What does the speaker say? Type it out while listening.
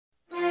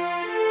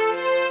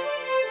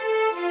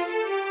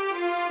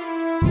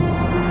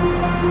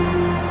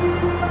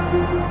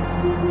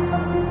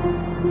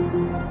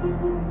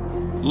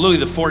Louis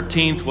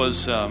XIV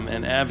was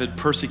an avid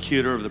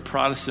persecutor of the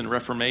Protestant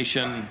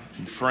Reformation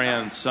in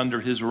France. Under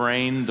his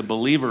reign, the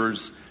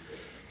believers,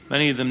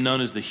 many of them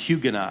known as the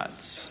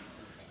Huguenots,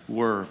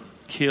 were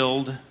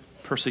killed,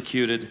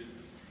 persecuted,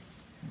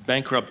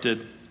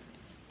 bankrupted,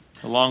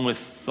 along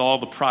with all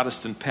the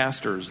Protestant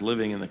pastors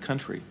living in the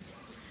country.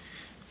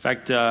 In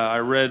fact, I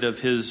read of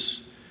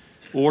his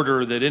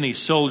order that any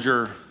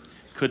soldier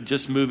could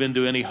just move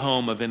into any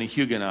home of any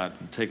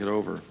Huguenot and take it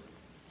over.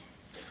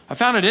 I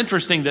found it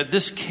interesting that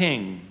this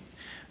king,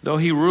 though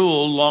he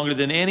ruled longer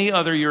than any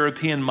other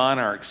European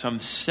monarch, some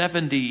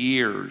 70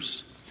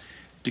 years,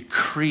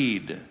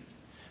 decreed,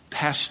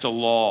 passed a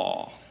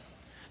law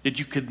that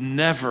you could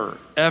never,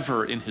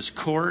 ever in his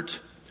court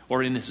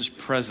or in his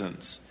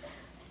presence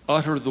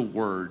utter the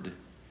word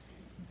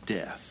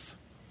death.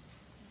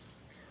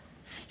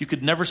 You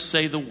could never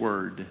say the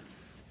word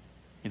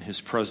in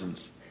his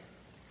presence.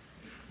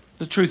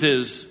 The truth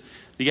is,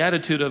 the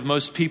attitude of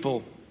most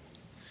people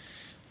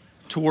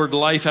toward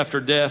life after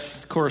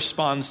death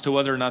corresponds to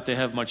whether or not they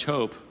have much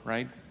hope,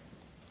 right?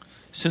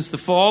 Since the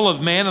fall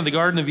of man in the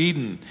Garden of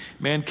Eden,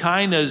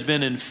 mankind has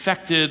been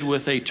infected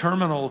with a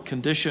terminal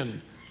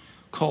condition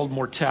called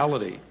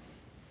mortality.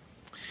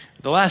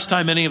 The last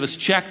time any of us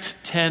checked,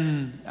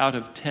 10 out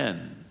of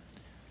 10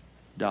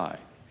 die.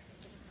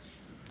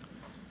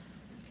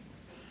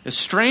 As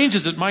strange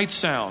as it might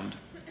sound,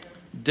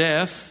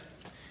 death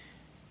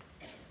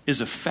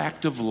is a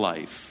fact of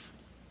life.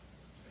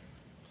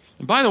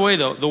 And by the way,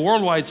 though, the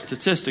worldwide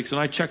statistics,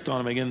 and I checked on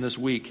them again this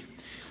week,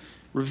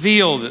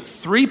 reveal that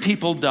 3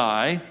 people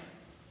die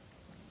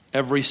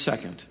every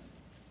second.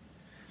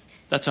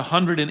 That's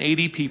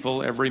 180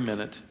 people every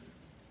minute.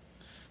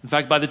 In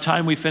fact, by the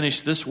time we finish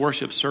this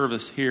worship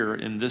service here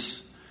in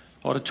this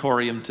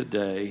auditorium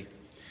today,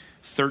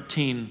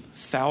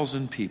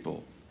 13,000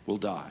 people will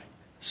die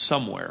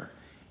somewhere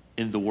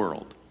in the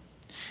world.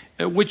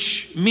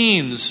 Which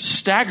means,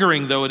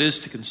 staggering though it is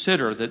to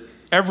consider, that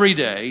every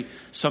day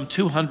some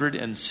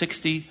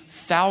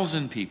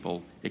 260,000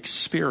 people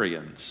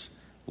experience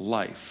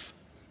life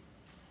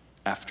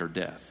after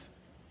death.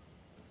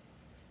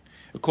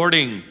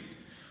 According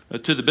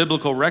to the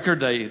biblical record,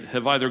 they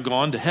have either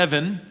gone to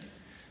heaven,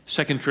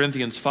 2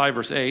 Corinthians 5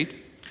 verse 8,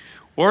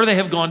 or they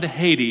have gone to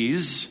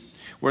Hades,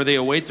 where they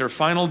await their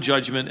final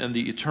judgment in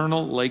the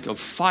eternal lake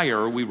of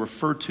fire we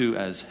refer to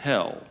as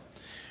hell.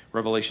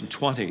 Revelation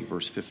 20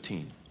 verse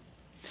 15.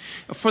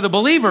 For the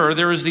believer,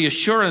 there is the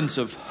assurance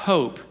of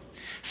hope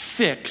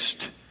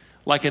fixed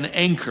like an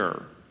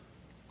anchor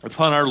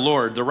upon our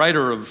Lord. The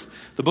writer of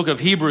the book of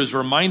Hebrews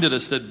reminded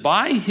us that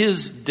by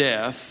his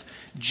death,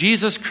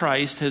 Jesus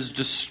Christ has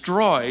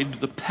destroyed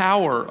the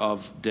power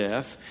of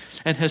death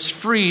and has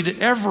freed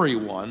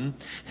everyone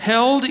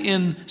held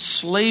in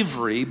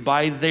slavery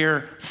by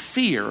their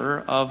fear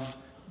of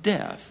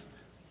death.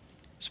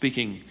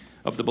 Speaking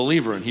of the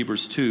believer in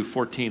Hebrews 2,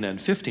 14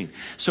 and 15.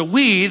 So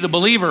we, the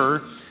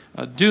believer,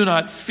 do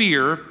not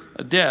fear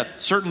death.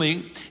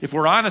 Certainly, if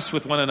we're honest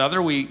with one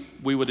another, we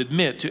would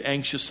admit to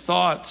anxious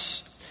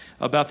thoughts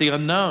about the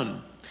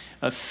unknown,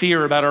 a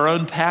fear about our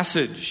own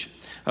passage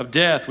of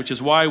death, which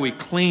is why we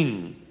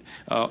cling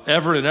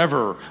ever and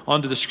ever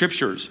onto the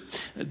Scriptures.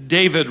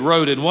 David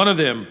wrote in one of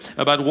them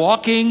about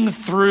walking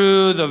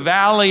through the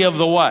valley of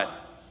the what?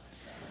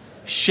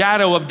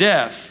 Shadow of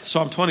death.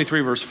 Psalm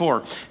 23 verse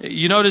 4.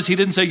 You notice he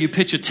didn't say you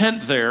pitch a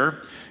tent there,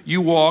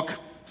 you walk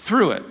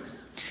through it.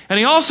 And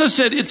he also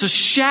said it's a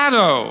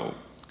shadow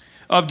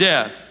of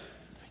death.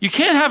 You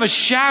can't have a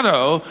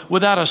shadow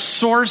without a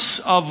source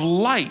of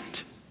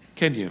light,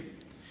 can you?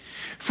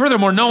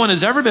 Furthermore, no one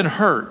has ever been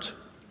hurt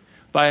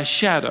by a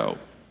shadow.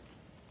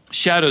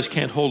 Shadows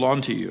can't hold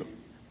on to you.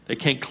 They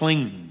can't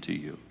cling to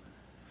you.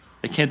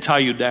 They can't tie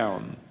you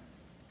down.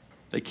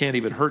 They can't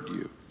even hurt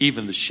you,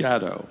 even the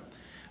shadow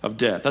of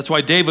death. That's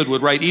why David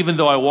would write, even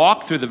though I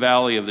walk through the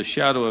valley of the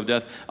shadow of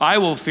death, I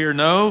will fear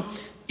no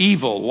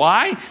evil.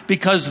 Why?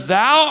 Because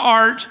thou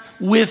art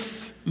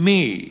with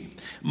me.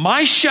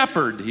 My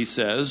shepherd, he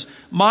says,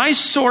 my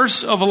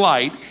source of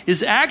light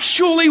is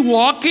actually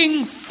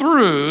walking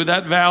through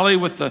that valley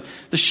with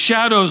the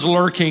shadows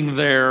lurking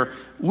there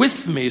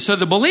with me. So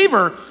the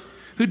believer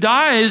who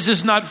dies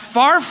is not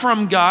far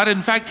from God.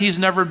 In fact, he's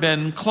never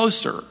been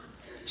closer,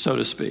 so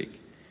to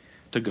speak,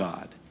 to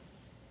God.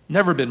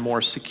 Never been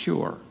more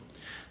secure.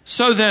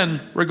 So then,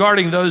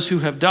 regarding those who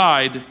have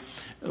died,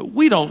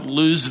 we don't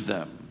lose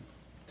them.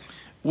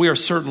 We are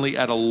certainly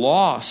at a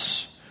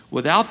loss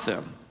without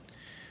them,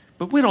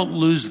 but we don't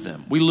lose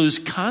them. We lose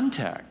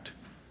contact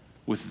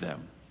with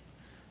them,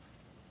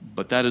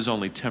 but that is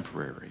only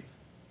temporary.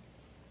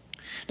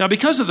 Now,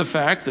 because of the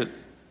fact that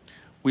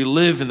we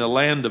live in the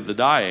land of the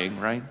dying,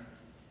 right?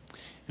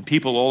 And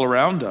people all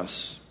around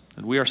us,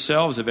 and we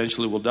ourselves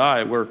eventually will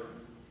die, we're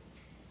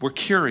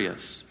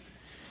curious.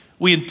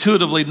 We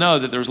intuitively know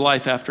that there's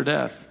life after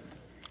death.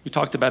 We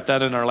talked about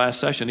that in our last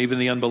session. Even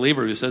the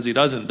unbeliever who says he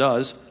doesn't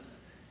does.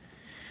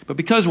 But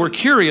because we're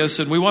curious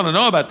and we want to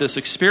know about this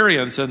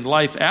experience and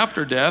life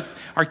after death,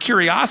 our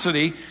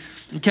curiosity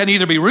can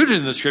either be rooted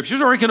in the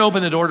Scriptures or it can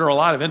open the door to a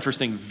lot of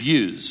interesting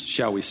views,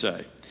 shall we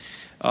say.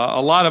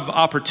 a lot of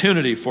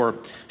opportunity for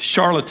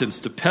charlatans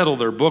to peddle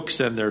their books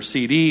and their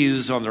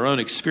CDs on their own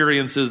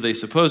experiences they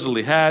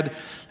supposedly had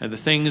and the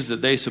things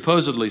that they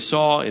supposedly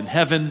saw in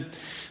heaven.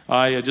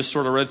 I just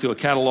sort of read through a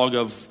catalog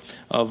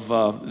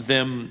of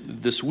them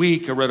this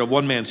week. I read of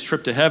one man's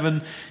trip to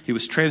heaven. He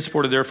was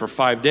transported there for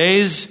 5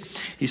 days.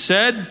 He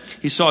said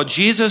he saw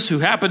Jesus, who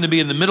happened to be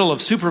in the middle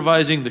of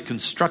supervising the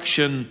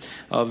construction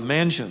of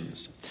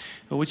mansions,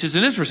 which is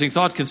an interesting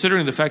thought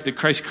considering the fact that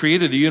Christ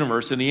created the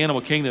universe and the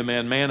animal kingdom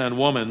and man and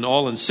woman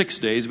all in 6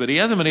 days, but he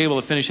hasn't been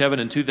able to finish heaven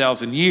in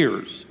 2,000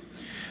 years.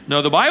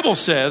 No, the Bible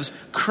says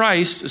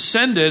Christ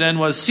ascended and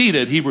was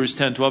seated, Hebrews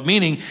 10:12,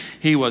 meaning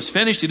he was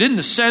finished. He didn't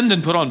ascend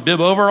and put on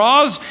bib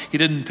overalls. He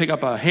didn't pick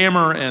up a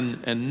hammer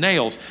and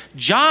nails.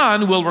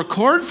 John will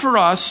record for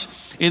us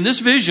in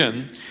this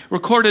vision,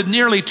 recorded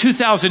nearly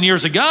 2,000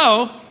 years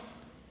ago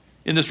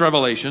in this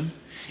revelation.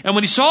 And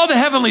when he saw the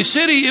heavenly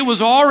city, it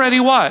was already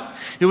what?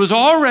 It was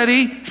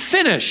already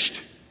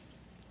finished.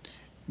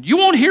 You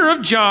won't hear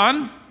of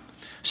John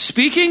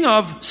speaking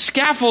of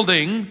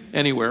scaffolding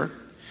anywhere.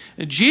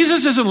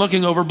 Jesus isn't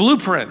looking over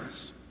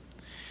blueprints.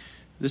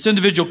 This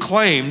individual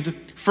claimed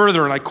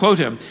further, and I quote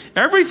him,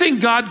 "Everything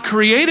God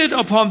created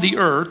upon the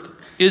earth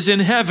is in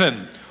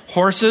heaven,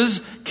 horses,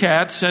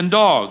 cats, and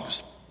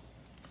dogs."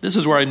 This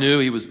is where I knew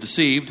he was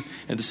deceived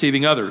and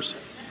deceiving others.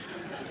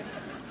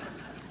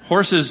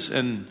 Horses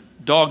and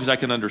dogs I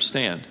can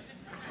understand.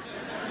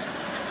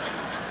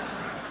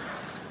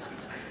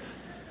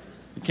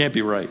 It can't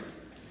be right.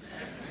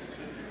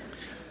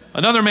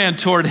 Another man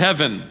toured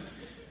heaven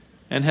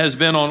and has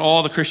been on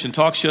all the Christian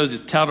talk shows.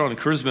 He's touted on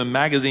Charisma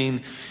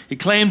magazine. He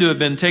claimed to have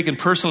been taken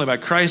personally by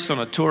Christ on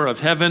a tour of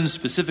heaven,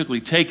 specifically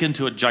taken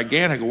to a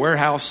gigantic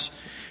warehouse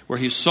where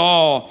he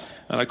saw,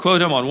 and I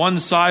quote him, on one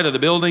side of the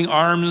building,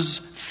 arms,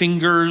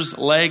 fingers,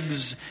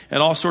 legs, and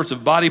all sorts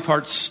of body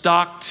parts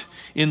stocked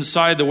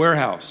inside the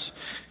warehouse.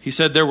 He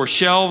said there were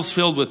shelves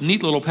filled with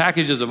neat little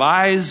packages of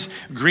eyes,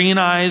 green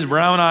eyes,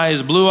 brown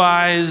eyes, blue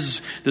eyes.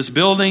 This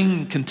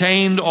building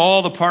contained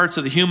all the parts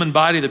of the human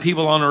body that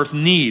people on earth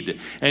need.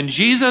 And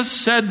Jesus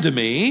said to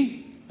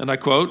me, and I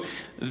quote,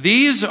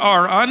 "These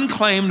are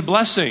unclaimed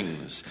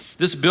blessings.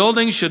 This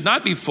building should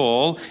not be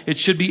full. It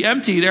should be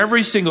emptied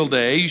every single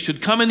day. You should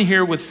come in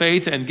here with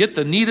faith and get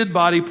the needed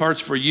body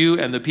parts for you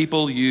and the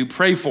people you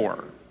pray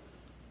for."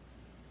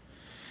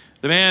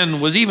 The man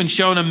was even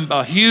shown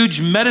a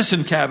huge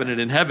medicine cabinet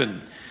in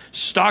heaven,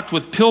 stocked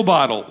with pill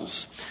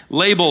bottles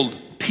labeled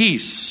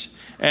peace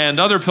and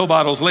other pill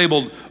bottles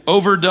labeled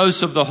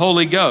overdose of the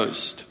Holy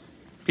Ghost.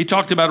 He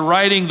talked about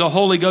riding the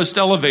Holy Ghost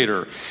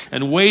elevator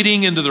and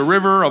wading into the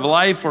river of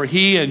life where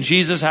he and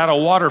Jesus had a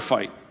water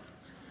fight.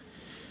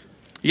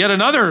 Yet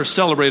another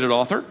celebrated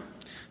author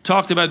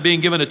talked about being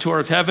given a tour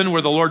of heaven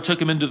where the Lord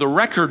took him into the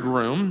record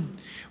room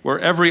where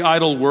every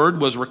idle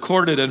word was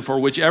recorded and for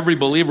which every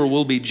believer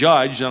will be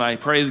judged. And I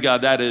praise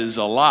God that is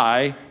a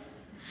lie.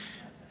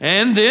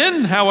 And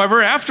then,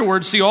 however,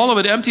 afterwards, see all of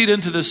it emptied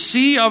into the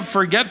sea of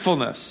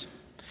forgetfulness.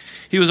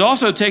 He was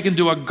also taken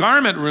to a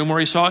garment room where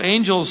he saw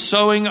angels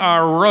sewing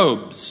our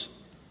robes.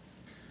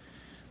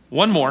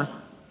 One more.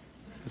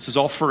 This is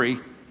all free,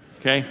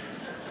 okay?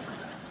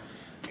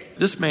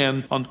 This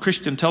man on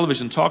Christian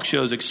television talk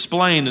shows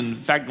explained, in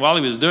fact, while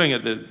he was doing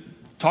it, the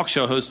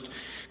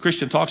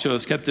Christian talk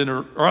shows kept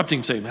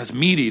interrupting, saying, "That's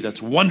meaty,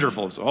 that's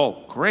wonderful." So,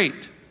 oh,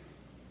 great.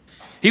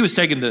 He was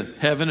taken to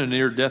heaven, a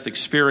near-death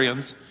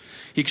experience.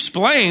 He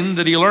explained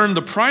that he learned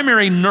the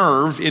primary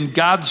nerve in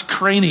God's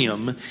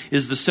cranium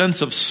is the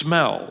sense of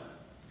smell.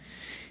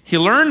 He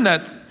learned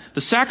that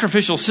the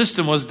sacrificial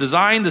system was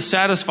designed to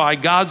satisfy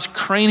God's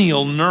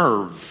cranial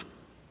nerve.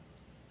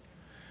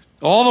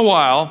 All the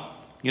while,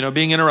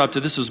 being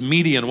interrupted. This was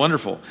meaty and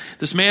wonderful.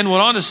 This man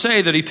went on to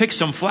say that he picked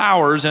some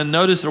flowers and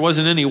noticed there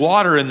wasn't any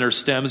water in their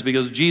stems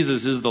because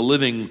Jesus is the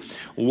living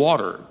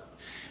water.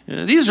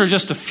 And these are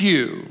just a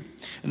few,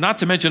 not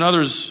to mention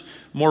others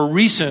more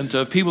recent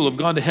of people who have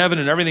gone to heaven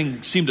and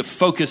everything seemed to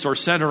focus or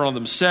center on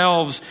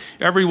themselves.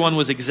 Everyone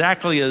was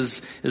exactly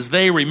as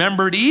they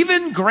remembered.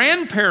 Even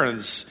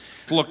grandparents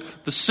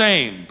look the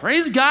same.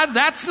 Praise God,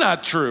 that's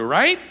not true,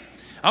 right?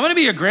 I'm going to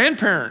be a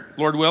grandparent,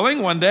 Lord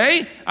willing, one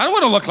day. I don't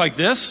want to look like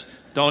this.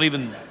 Don't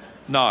even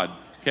nod,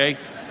 okay?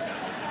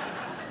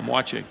 I'm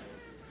watching.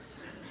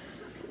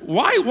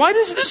 Why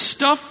does this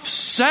stuff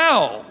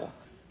sell?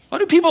 Why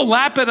do people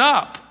lap it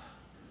up?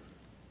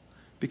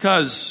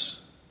 Because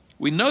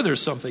we know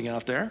there's something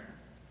out there,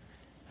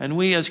 and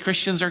we as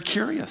Christians are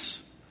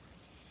curious.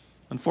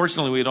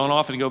 Unfortunately, we don't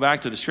often go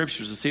back to the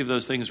scriptures to see if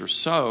those things are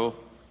so,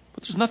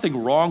 but there's nothing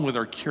wrong with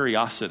our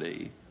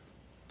curiosity.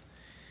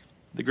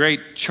 The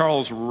great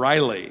Charles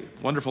Riley,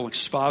 wonderful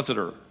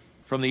expositor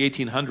from the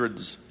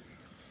 1800s,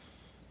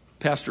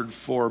 pastored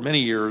for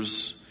many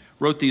years,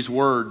 wrote these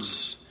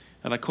words,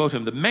 and I quote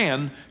him, "The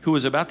man who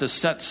is about to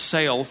set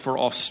sail for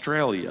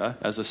Australia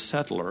as a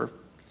settler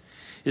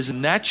is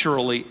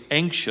naturally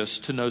anxious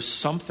to know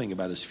something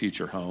about his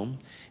future home,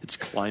 its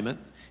climate,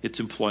 its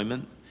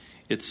employment,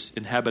 its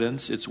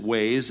inhabitants, its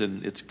ways,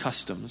 and its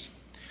customs.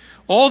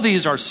 All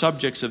these are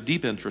subjects of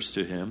deep interest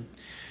to him.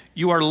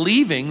 You are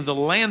leaving the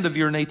land of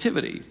your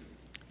nativity.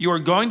 You are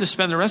going to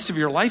spend the rest of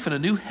your life in a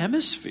new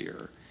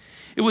hemisphere.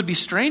 It would be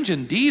strange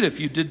indeed if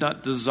you did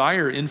not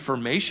desire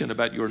information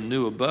about your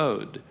new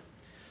abode.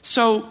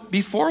 So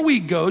before we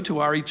go to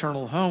our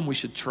eternal home, we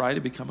should try to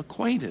become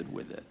acquainted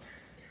with it.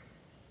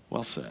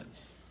 Well said.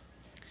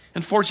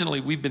 And fortunately,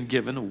 we've been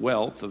given a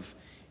wealth of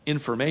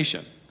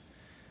information,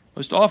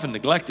 most often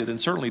neglected and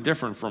certainly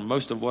different from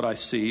most of what I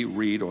see,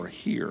 read, or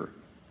hear.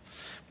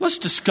 Let's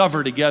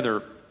discover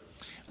together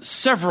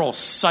several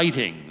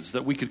sightings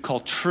that we could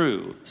call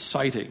true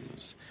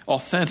sightings,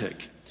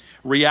 authentic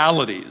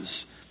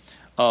realities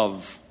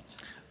of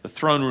the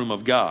throne room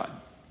of God.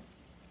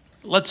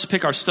 Let's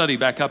pick our study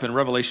back up in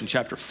Revelation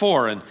chapter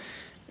 4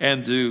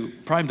 and to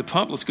prime the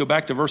pump, let's go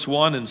back to verse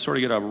 1 and sort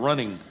of get a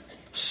running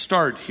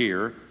start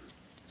here.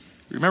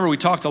 Remember, we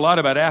talked a lot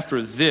about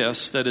after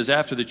this, that is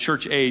after the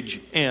church age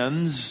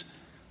ends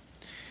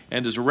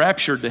and is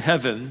raptured to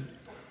heaven.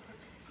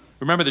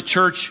 Remember, the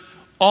church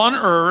on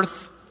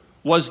earth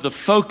was the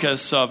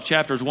focus of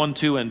chapters 1,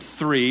 2, and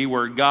 3,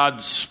 where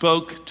God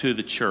spoke to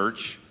the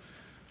church,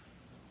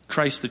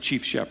 Christ the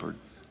chief shepherd.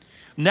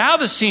 Now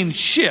the scene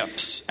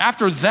shifts.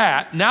 After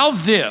that, now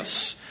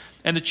this,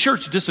 and the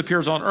church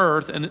disappears on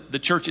earth, and the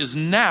church is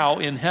now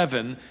in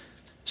heaven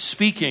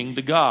speaking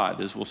to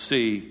God, as we'll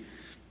see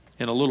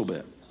in a little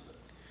bit.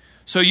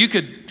 So you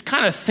could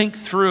kind of think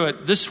through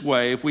it this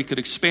way, if we could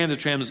expand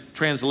the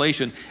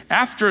translation.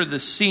 After the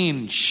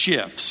scene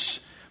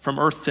shifts from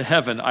earth to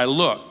heaven, I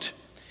looked,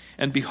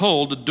 and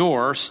behold, a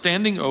door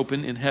standing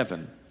open in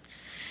heaven.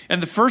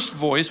 And the first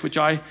voice which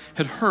I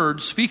had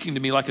heard speaking to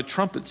me like a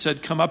trumpet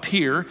said, "Come up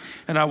here,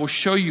 and I will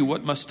show you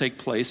what must take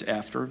place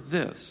after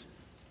this."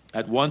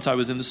 At once I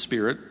was in the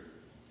Spirit,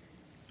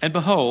 and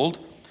behold,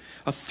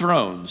 a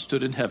throne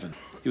stood in heaven.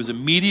 He was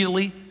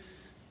immediately,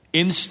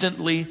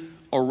 instantly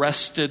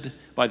arrested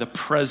by the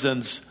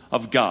presence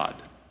of God.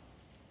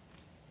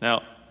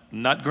 Now,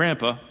 not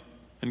Grandpa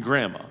and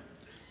Grandma,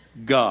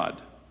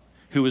 God,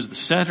 who is the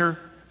center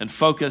and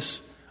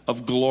focus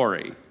of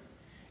glory.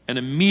 And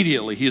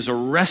immediately he is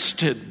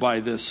arrested by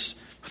this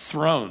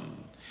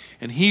throne.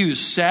 And he who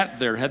sat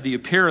there had the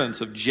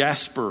appearance of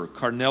jasper,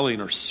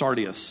 carnelian, or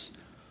sardius.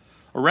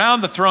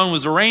 Around the throne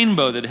was a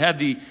rainbow that had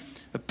the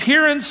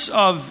appearance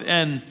of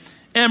an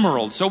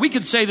emerald. So we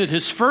could say that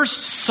his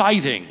first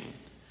sighting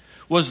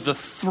was the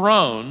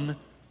throne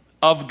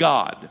of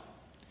God.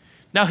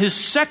 Now his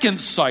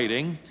second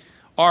sighting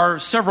are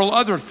several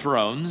other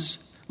thrones.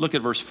 Look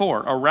at verse 4.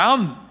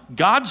 Around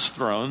God's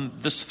throne,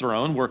 this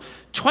throne, were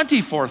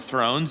 24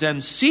 thrones,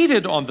 and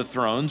seated on the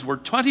thrones were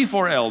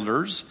 24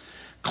 elders,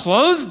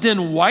 clothed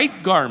in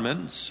white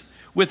garments,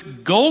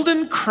 with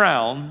golden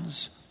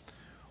crowns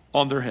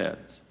on their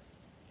heads.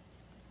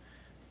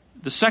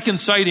 The second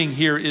sighting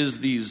here is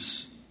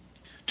these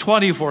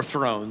 24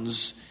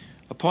 thrones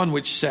upon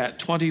which sat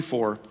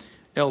 24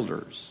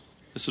 elders.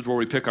 This is where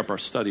we pick up our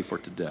study for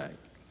today.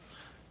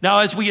 Now,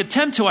 as we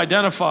attempt to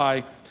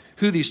identify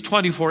who these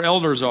 24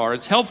 elders are,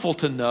 it's helpful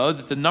to know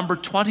that the number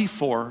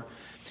 24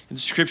 in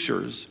the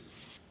Scriptures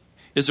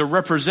is a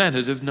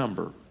representative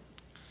number.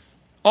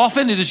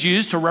 Often it is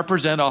used to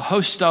represent a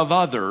host of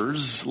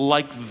others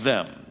like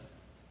them.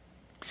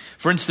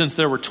 For instance,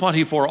 there were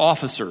 24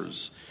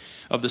 officers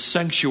of the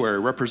sanctuary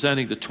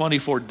representing the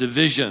 24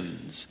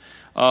 divisions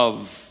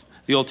of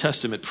the Old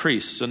Testament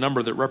priests, a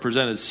number that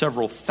represented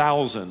several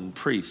thousand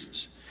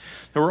priests.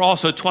 There were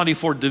also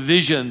 24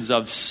 divisions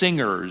of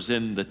singers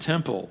in the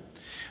temple,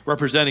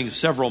 representing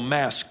several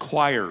mass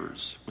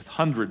choirs with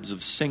hundreds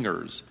of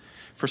singers.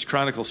 1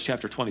 Chronicles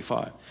chapter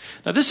 25.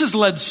 Now this has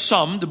led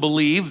some to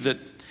believe that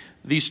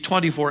these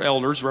 24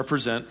 elders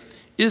represent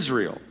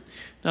Israel.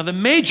 Now the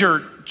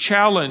major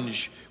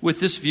challenge with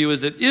this view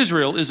is that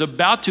Israel is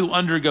about to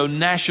undergo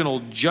national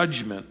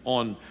judgment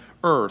on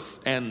earth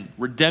and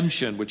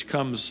redemption, which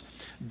comes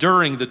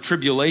during the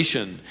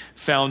tribulation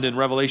found in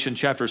Revelation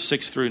chapter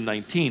 6 through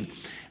 19.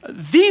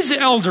 These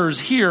elders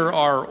here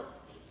are,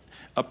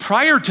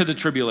 prior to the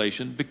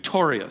tribulation,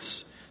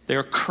 victorious. They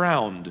are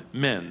crowned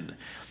men.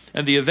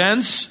 And the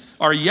events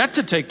are yet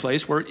to take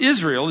place where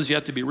Israel is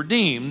yet to be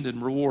redeemed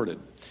and rewarded.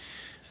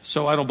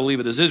 So I don't believe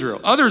it is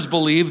Israel. Others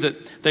believe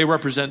that they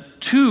represent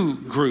two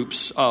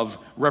groups of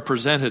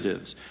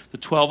representatives, the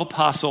 12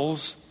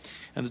 apostles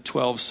and the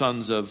 12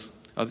 sons of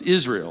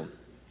Israel,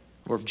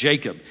 or of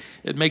Jacob.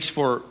 It makes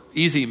for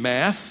easy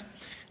math,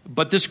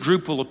 but this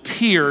group will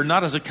appear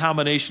not as a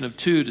combination of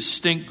two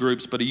distinct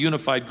groups, but a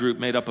unified group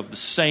made up of the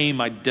same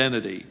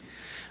identity.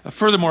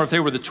 Furthermore, if they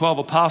were the 12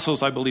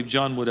 apostles, I believe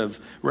John would have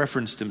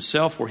referenced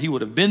himself, or he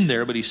would have been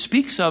there, but he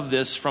speaks of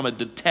this from a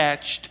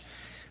detached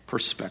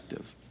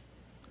perspective.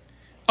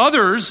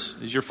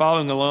 Others, as you're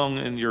following along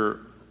in your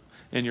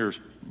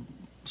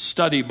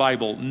study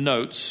Bible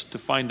notes to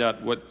find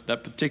out what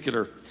that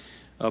particular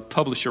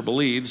publisher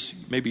believes,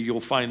 maybe you'll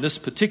find this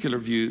particular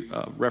view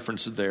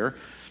referenced there.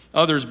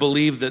 Others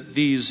believe that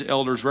these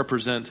elders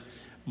represent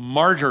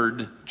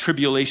martyred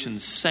tribulation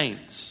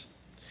saints,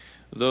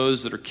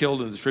 those that are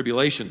killed in the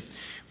tribulation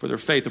for their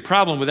faith. The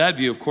problem with that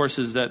view, of course,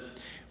 is that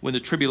when the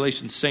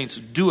tribulation saints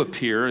do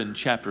appear in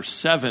chapter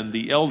 7,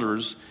 the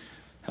elders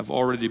have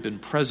already been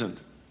present.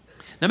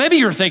 Now maybe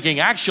you're thinking,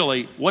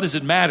 actually, what does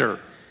it matter?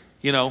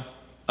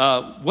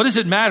 What does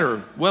it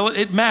matter? Well,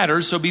 it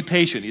matters, so be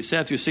patient. You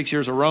sat through 6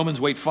 years of Romans,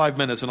 wait 5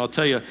 minutes, and I'll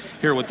tell you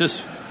here what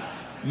this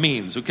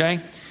means, okay?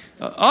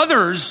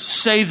 Others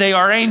say they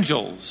are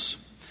angels,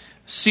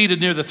 seated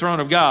near the throne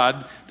of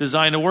God,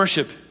 designed to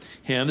worship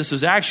him. This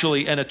is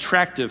actually an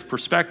attractive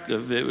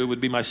perspective. It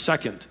would be my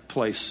second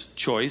place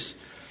choice,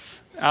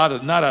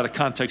 not out of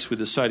context with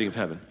the sighting of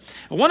heaven.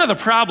 One of the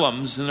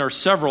problems, and there are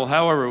several,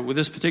 however, with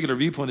this particular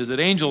viewpoint, is that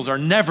angels are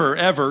never,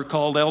 ever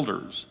called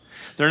elders.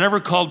 They're never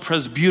called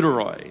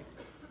presbyteroi,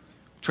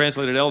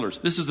 translated elders.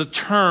 This is the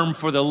term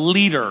for the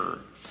leader.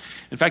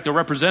 In fact, a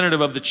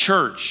representative of the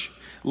church.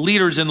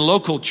 Leaders in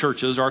local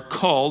churches are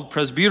called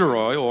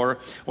presbyteroi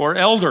or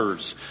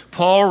elders.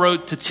 Paul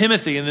wrote to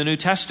Timothy in the New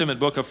Testament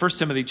book of 1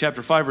 Timothy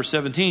chapter 5 verse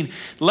 17,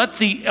 let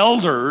the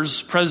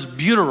elders,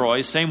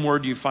 presbyteroi, same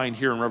word you find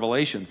here in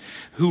Revelation,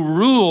 who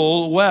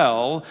rule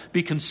well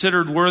be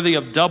considered worthy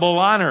of double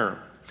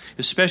honor,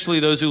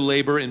 especially those who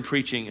labor in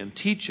preaching and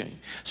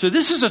teaching. So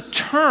this is a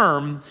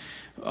term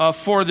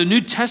for the New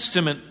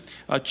Testament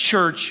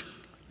church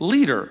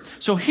leader.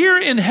 So here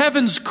in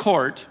heaven's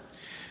court,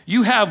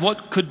 you have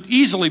what could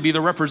easily be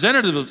the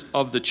representatives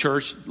of the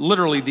church,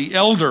 literally the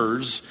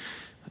elders,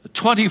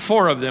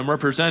 24 of them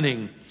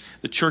representing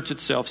the church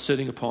itself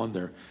sitting upon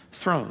their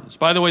thrones.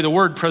 By the way, the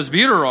word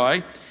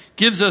presbyteroi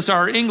gives us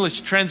our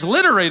English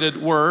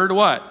transliterated word,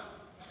 what?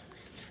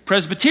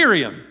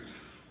 Presbyterian.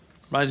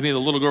 Reminds me of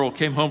the little girl who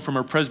came home from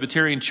her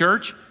Presbyterian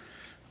church.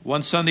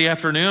 One Sunday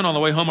afternoon, on the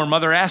way home, her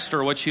mother asked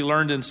her what she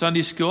learned in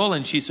Sunday school,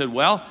 and she said,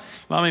 well,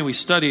 Mommy, we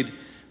studied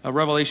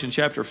Revelation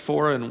chapter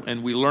 4,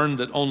 and we learned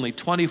that only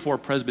 24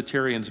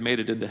 Presbyterians made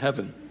it into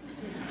heaven.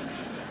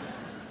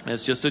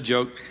 That's just a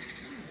joke.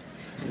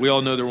 We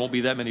all know there won't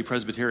be that many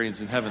Presbyterians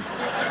in heaven.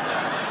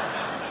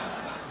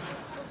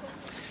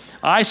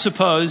 I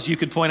suppose you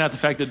could point out the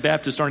fact that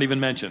Baptists aren't even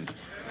mentioned,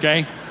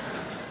 okay?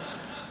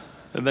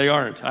 And they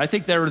aren't. I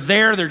think they're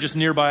there, they're just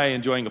nearby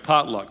enjoying a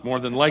potluck, more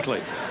than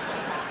likely.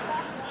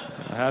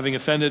 Having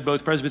offended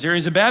both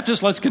Presbyterians and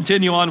Baptists, let's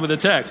continue on with the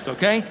text,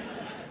 okay?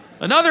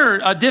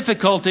 Another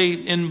difficulty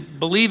in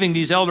believing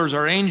these elders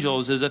are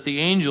angels is that the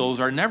angels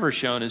are never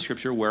shown in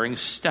Scripture wearing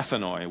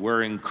stephanoi,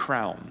 wearing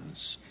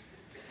crowns.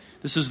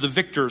 This is the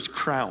victor's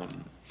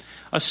crown.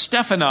 A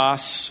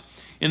stephanos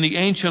in the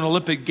ancient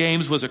Olympic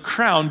Games was a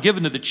crown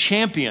given to the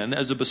champion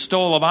as a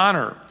bestowal of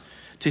honor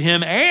to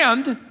him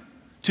and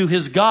to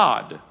his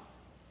god,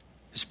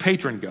 his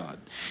patron god.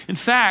 In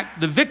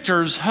fact, the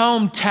victor's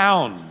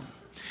hometown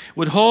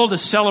would hold a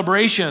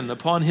celebration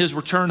upon his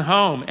return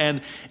home.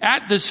 And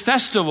at this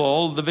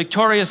festival, the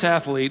victorious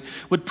athlete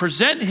would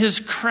present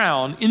his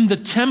crown in the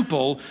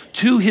temple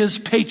to his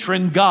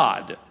patron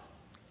god.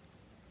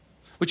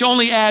 Which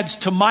only adds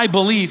to my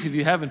belief, if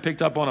you haven't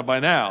picked up on it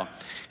by now,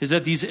 is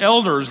that these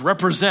elders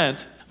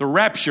represent the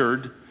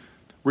raptured,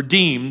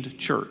 redeemed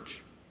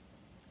church.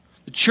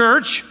 The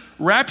church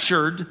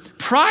raptured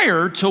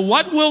prior to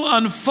what will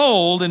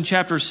unfold in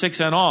chapter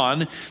 6 and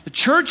on. The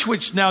church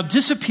which now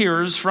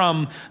disappears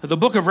from the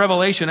book of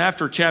Revelation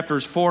after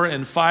chapters 4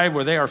 and 5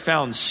 where they are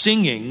found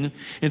singing.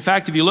 In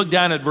fact, if you look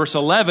down at verse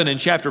 11 in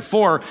chapter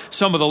 4,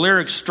 some of the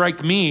lyrics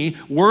strike me.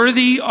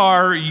 Worthy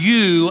are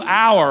you,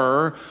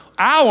 our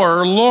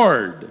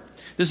Lord.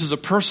 This is a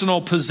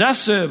personal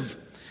possessive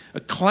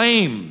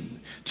claim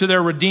to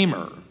their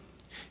Redeemer.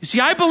 You see,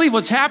 I believe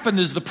what's happened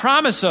is the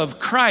promise of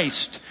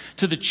Christ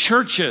to the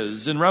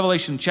churches in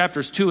Revelation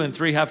chapters 2 and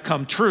 3 have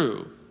come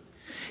true.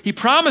 He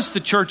promised the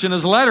church in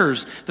his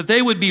letters that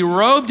they would be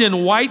robed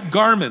in white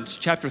garments,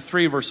 chapter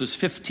 3, verses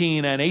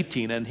 15 and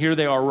 18, and here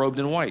they are robed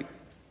in white.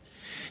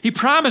 He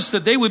promised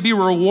that they would be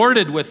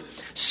rewarded with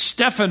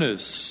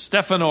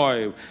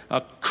stephanoi,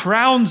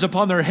 crowns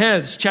upon their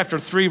heads, chapter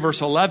 3,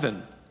 verse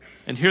 11,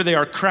 and here they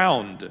are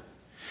crowned.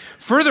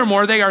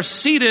 Furthermore, they are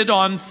seated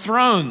on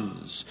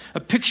thrones, a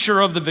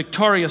picture of the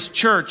victorious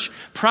church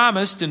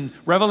promised in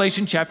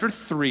Revelation chapter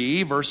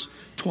 3, verse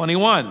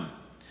 21.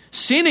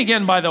 Seen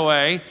again, by the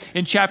way,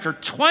 in chapter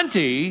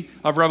 20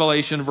 of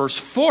Revelation, verse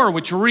 4,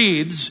 which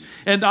reads,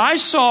 and I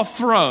saw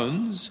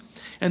thrones,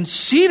 and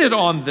seated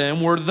on them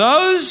were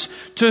those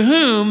to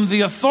whom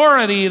the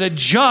authority to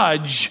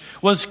judge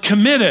was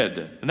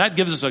committed. And that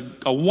gives us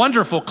a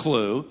wonderful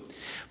clue.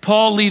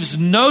 Paul leaves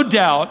no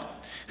doubt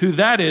who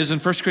that is in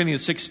 1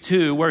 Corinthians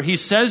 6:2, where he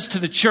says to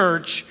the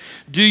church,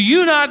 do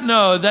you not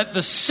know that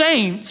the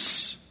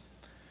saints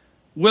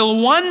will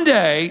one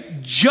day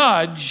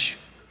judge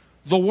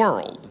the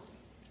world?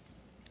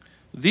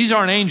 These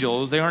aren't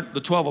angels. They aren't the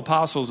 12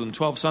 apostles and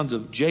 12 sons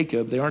of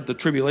Jacob. They aren't the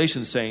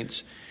tribulation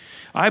saints.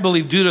 I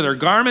believe due to their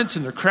garments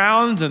and their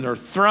crowns and their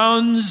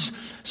thrones,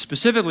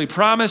 specifically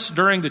promised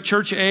during the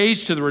church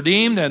age to the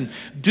redeemed, and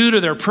due to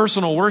their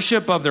personal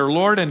worship of their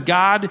Lord and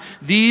God,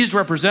 these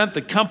represent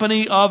the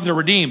company of the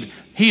redeemed.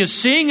 He is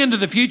seeing into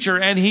the future,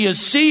 and he is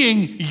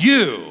seeing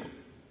you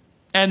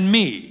and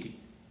me.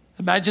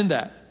 Imagine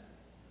that.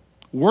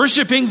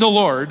 Worshiping the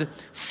Lord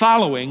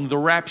following the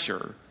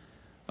rapture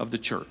of the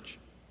church.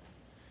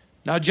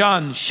 Now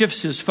John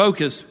shifts his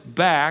focus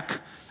back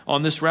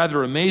on this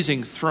rather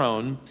amazing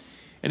throne,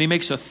 and he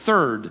makes a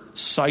third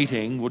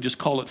sighting, we'll just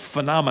call it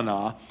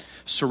phenomena,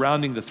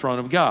 surrounding the throne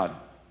of God.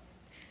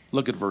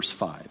 Look at verse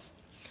 5.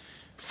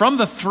 From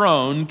the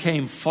throne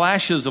came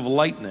flashes of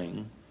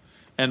lightning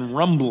and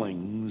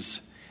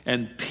rumblings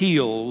and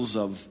peals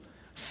of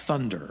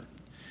thunder.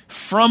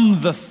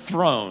 From the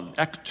throne,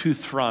 ek to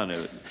throne,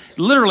 it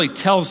literally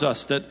tells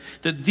us that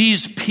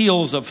these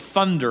peals of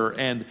thunder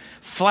and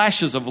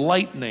flashes of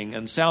lightning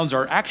and sounds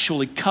are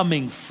actually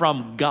coming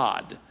from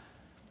God.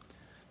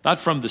 Not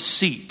from the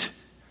seat,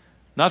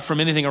 not from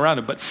anything around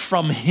it, but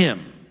from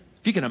Him.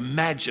 If you can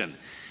imagine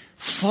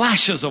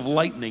flashes of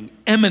lightning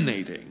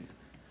emanating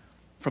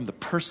from the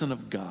person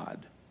of God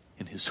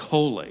in His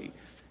holy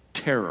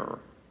terror.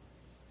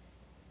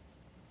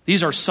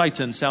 These are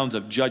sights and sounds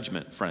of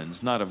judgment,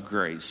 friends, not of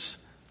grace.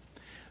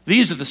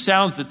 These are the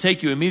sounds that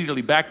take you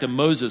immediately back to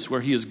Moses,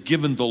 where he is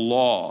given the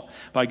law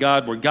by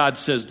God, where God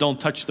says, don't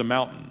touch the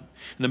mountain.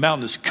 And the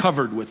mountain is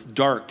covered with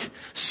dark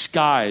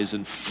skies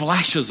and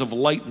flashes of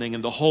lightning,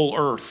 and the whole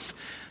earth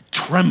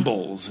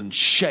trembles and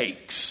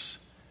shakes.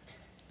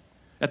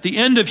 At the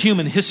end of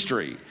human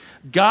history,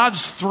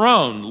 God's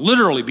throne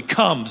literally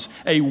becomes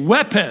a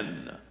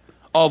weapon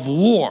of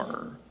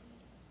war.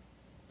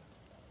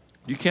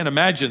 You can't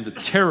imagine the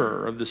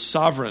terror of this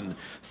sovereign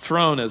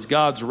throne as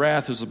God's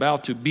wrath is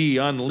about to be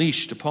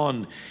unleashed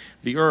upon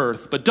the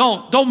earth. But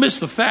don't miss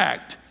the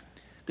fact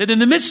that in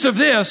the midst of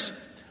this,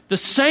 the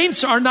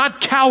saints are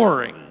not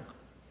cowering.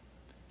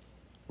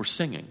 We're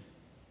singing.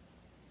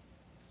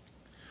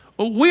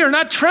 We are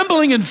not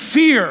trembling in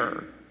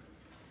fear.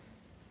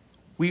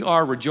 We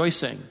are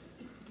rejoicing,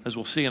 as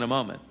we'll see in a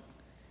moment,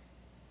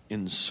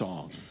 in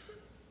song.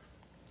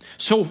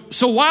 So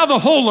while the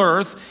whole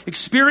earth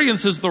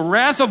experiences the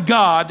wrath of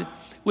God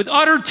with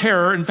utter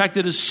terror, in fact,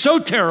 it is so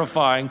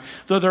terrifying,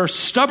 though their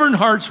stubborn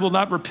hearts will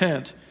not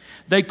repent,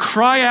 they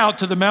cry out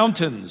to the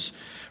mountains,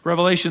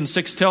 Revelation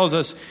 6 tells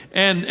us,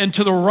 and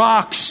to the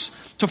rocks,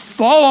 to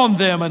fall on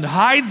them and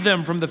hide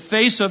them from the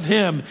face of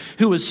Him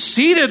who is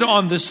seated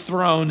on this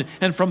throne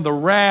and from the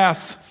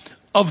wrath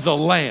of the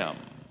Lamb.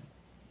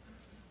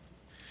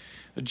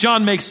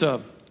 John makes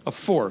a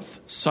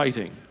fourth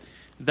sighting,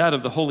 that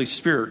of the Holy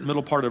Spirit,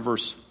 middle part of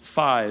verse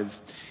 5.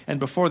 And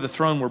before the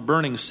throne were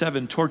burning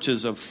 7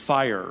 torches of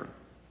fire,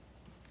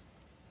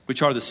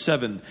 which are the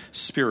 7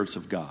 spirits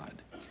of God.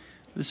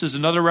 This is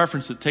another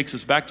reference that takes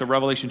us back to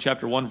Revelation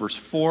chapter 1, verse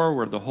 4,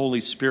 where the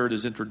Holy Spirit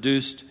is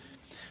introduced,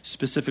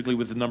 specifically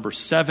with the number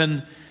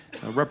 7,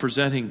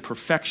 representing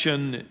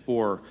perfection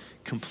or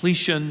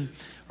completion.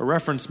 A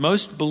reference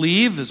most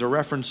believe is a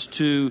reference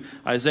to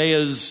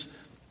Isaiah's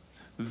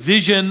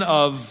vision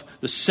of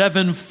the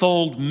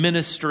 7-fold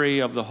ministry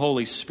of the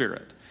Holy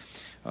Spirit.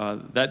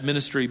 That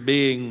ministry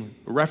being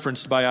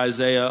referenced by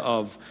Isaiah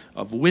of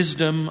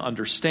wisdom,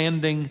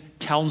 understanding,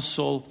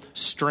 counsel,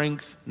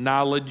 strength,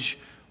 knowledge,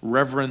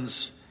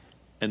 reverence,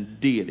 and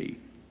deity.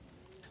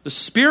 The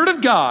Spirit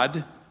of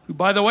God, who,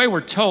 by the way,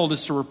 we're told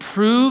is to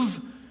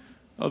reprove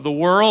of the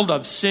world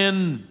of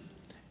sin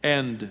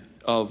and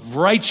of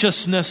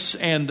righteousness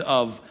and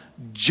of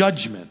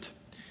judgment.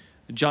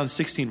 John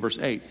 16, verse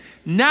 8.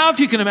 Now,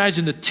 if you can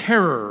imagine the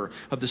terror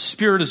of the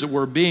Spirit, as it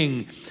were,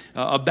 being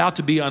about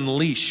to be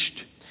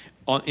unleashed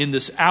in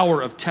this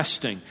hour of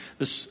testing,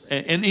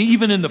 and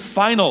even in the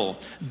final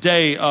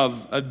day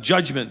of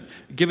judgment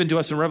given to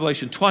us in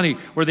Revelation 20,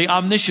 where the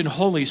omniscient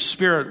Holy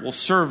Spirit will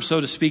serve, so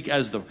to speak,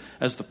 as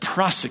the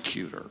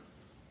prosecutor.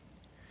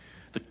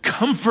 The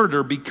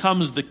comforter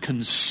becomes the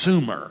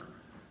consumer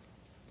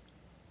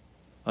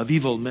of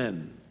evil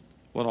men,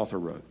 one author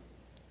wrote.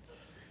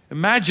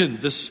 Imagine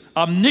this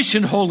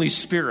omniscient Holy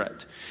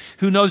Spirit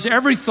who knows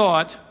every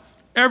thought,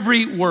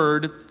 every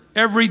word,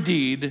 every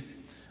deed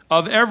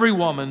of every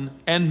woman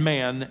and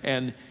man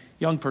and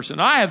young person.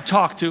 I have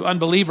talked to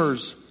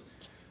unbelievers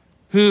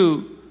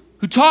who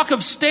talk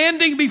of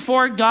standing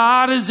before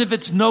God as if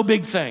it's no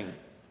big thing.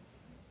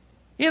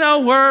 You know,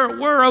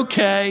 we're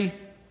okay.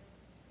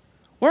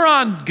 We're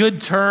on good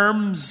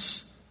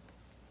terms.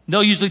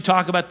 They'll usually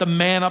talk about the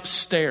man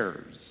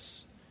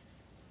upstairs.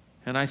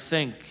 And I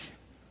think,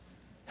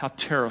 how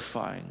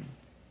terrifying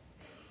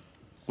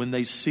when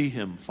they see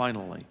Him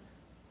finally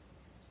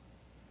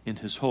in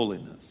His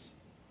holiness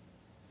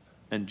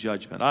and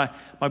judgment.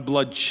 My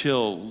blood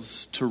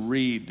chills to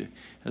read,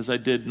 as I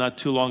did not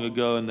too long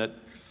ago in that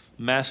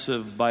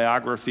massive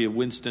biography of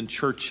Winston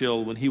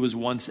Churchill, when he was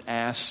once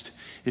asked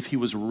if he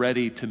was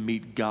ready to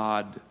meet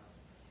God.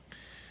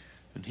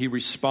 And he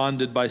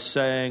responded by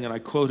saying, and I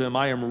quote him,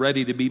 "I am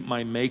ready to meet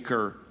my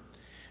Maker.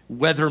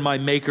 Whether my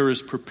Maker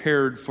is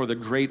prepared for the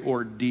great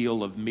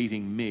ordeal of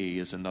meeting me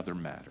is another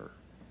matter."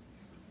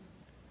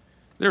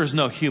 There is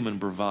no human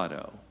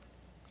bravado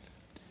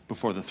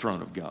before the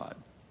throne of God.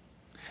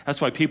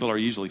 That's why people are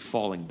usually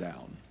falling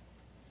down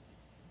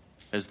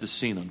as the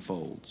scene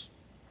unfolds.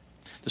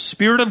 The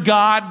Spirit of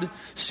God,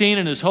 seen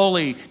in His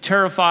holy,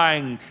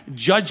 terrifying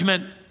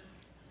judgment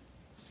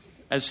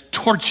as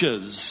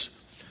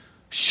torches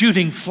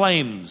shooting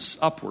flames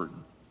upward.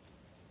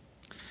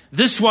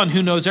 This one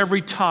who knows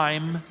every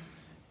time,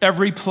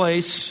 every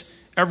place,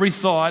 every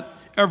thought,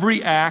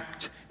 every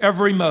act,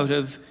 every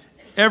motive,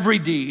 every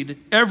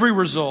deed, every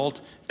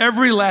result,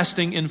 every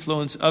lasting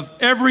influence of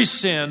every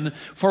sin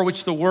for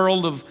which the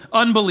world of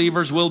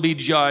unbelievers will be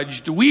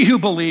judged. We who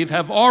believe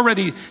have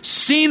already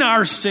seen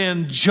our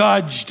sin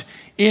judged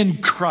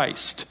in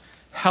Christ.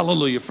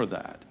 Hallelujah for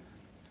that.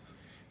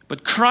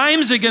 But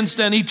crimes against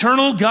an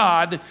eternal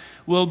God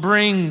will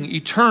bring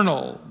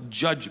eternal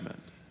judgment.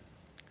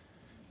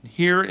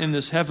 Here in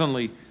this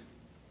heavenly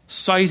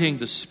sighting,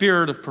 the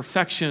Spirit of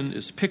perfection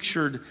is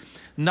pictured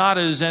not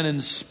as an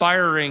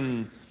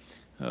inspiring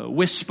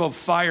wisp of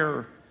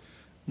fire,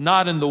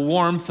 not in the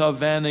warmth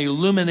of an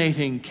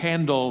illuminating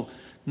candle,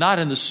 not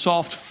in the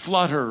soft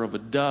flutter of a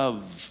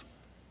dove.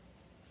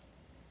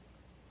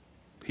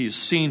 He is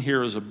seen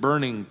here as a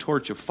burning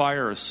torch of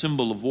fire, a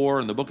symbol of war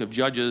in the book of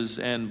Judges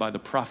and by the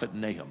prophet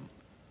Nahum.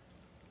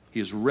 He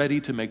is ready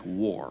to make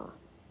war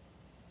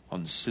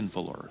on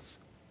sinful earth.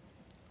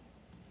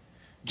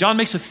 John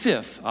makes a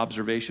fifth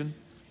observation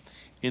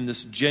in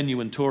this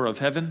genuine tour of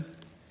heaven.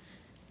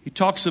 He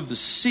talks of the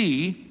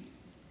sea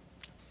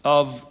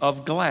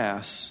of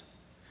glass.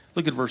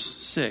 Look at verse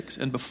 6.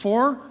 And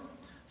before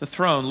the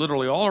throne,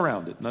 literally all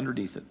around it and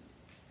underneath it,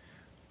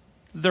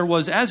 there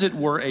was, as it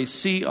were, a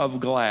sea of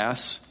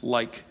glass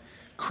like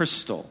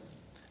crystal.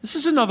 This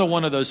is another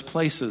one of those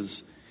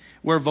places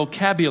where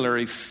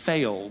vocabulary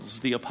fails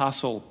the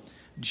Apostle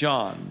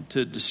John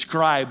to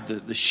describe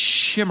the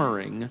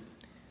shimmering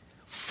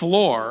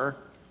floor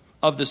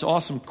of this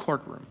awesome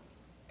courtroom.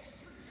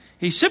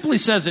 He simply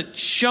says it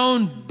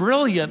shone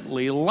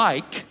brilliantly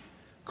like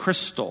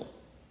crystal,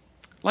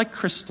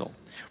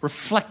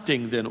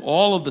 reflecting then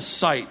all of the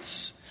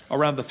sights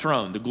around the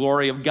throne, the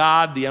glory of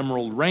God, the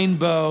emerald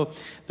rainbow,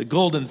 the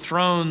golden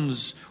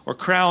thrones or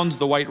crowns,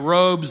 the white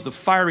robes, the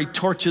fiery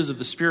torches of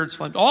the Spirit's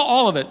flame,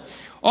 all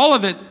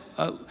of it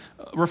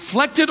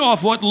reflected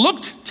off what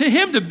looked to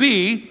him to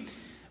be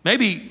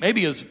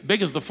maybe as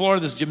big as the floor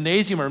of this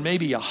gymnasium or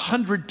maybe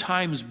 100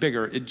 times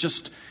bigger. It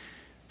just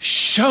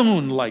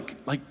shone like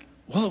it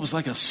was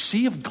like a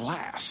sea of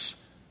glass,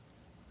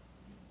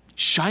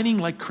 shining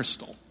like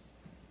crystal.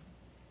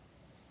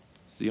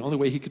 It's the only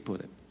way he could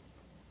put it.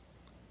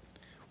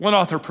 One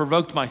author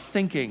provoked my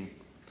thinking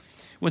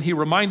when he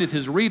reminded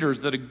his readers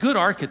that a good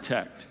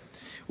architect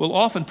will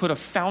often put a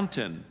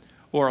fountain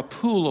or a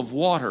pool of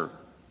water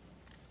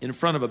in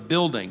front of a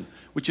building,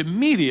 which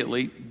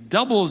immediately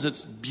doubles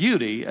its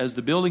beauty as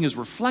the building is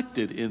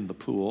reflected in the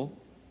pool.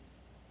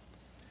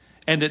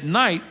 And at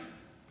night,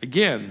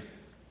 again,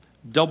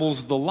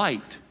 doubles the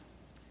light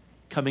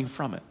coming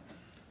from it.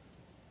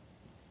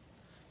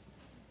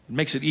 It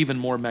makes it even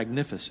more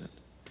magnificent.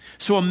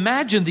 So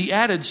imagine the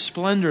added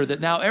splendor that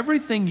now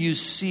everything you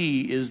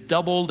see is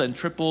doubled and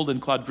tripled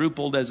and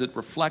quadrupled as it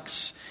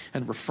reflects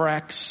and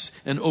refracts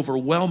an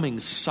overwhelming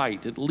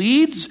sight. It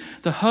leads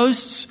the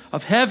hosts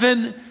of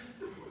heaven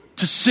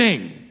to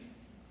sing.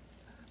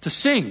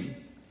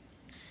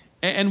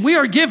 And we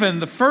are given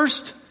the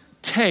first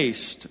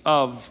taste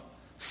of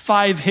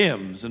 5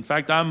 hymns. In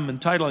fact, I'm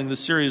entitling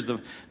this series the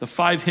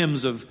 5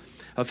 hymns of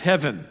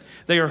heaven.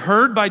 They are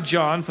heard by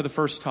John for the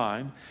first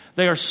time.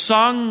 They are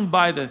sung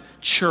by the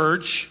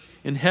church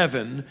in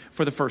heaven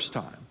for the first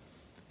time.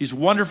 These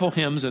wonderful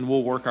hymns, and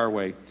we'll work our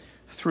way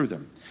through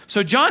them.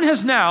 So John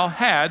has now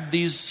had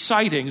these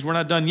sightings. We're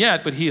not done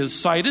yet, but he has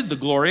sighted the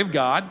glory of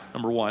God,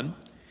 number 1.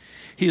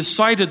 He has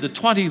sighted the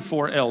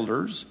 24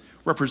 elders,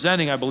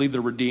 representing, I believe,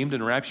 the redeemed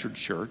and raptured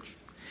church.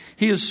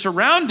 He is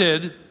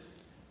surrounded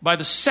by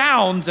the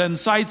sounds and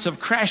sights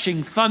of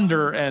crashing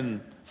thunder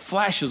and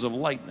flashes of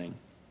lightning.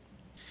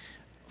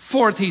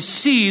 4th, he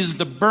sees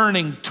the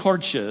burning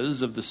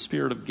torches of the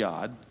Spirit of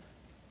God,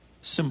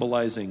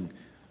 symbolizing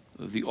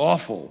the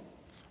awful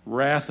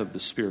wrath of the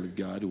Spirit of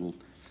God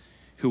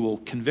who will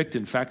convict,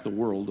 in fact, the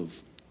world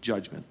of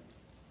judgment.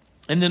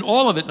 And then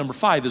all of it, number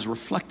 5, is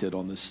reflected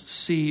on this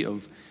sea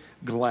of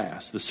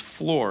glass, this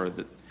floor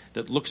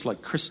that looks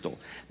like crystal.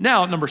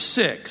 Now, number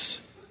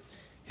 6,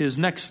 his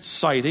next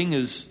sighting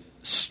is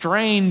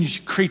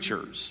strange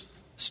creatures,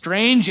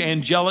 strange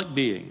angelic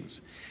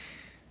beings.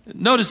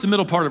 Notice the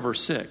middle part of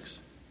verse 6.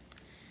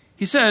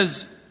 He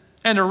says,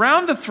 and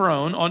around the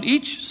throne, on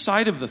each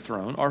side of the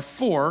throne, are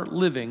 4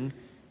 living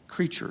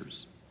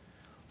creatures,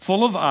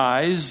 full of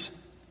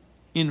eyes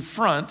in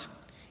front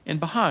and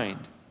behind.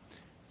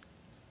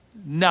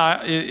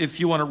 Now, if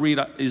you want to read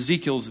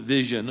Ezekiel's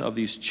vision of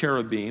these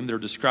cherubim, they're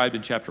described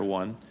in chapter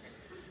 1,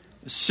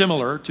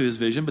 similar to his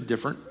vision, but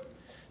different.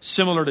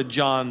 Similar to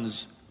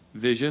John's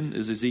vision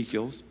is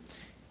Ezekiel's,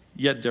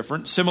 yet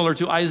different. Similar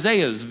to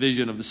Isaiah's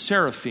vision of the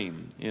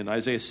seraphim in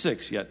Isaiah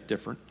 6, yet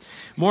different.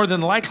 More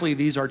than likely,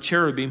 these are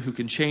cherubim who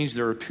can change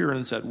their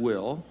appearance at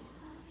will,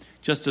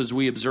 just as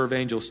we observe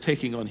angels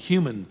taking on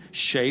human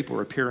shape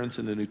or appearance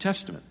in the New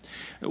Testament.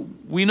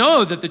 We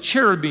know that the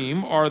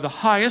cherubim are the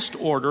highest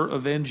order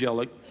of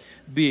angelic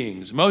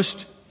beings.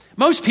 Most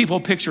people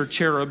picture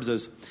cherubs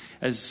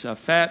as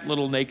fat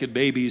little naked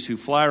babies who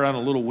fly around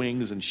on little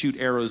wings and shoot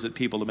arrows at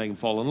people to make them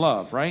fall in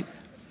love, right?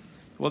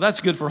 Well,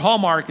 that's good for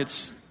Hallmark.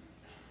 It's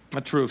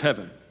Not true of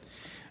heaven.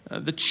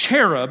 The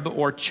cherub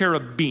or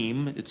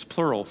cherubim, its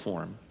plural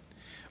form,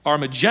 are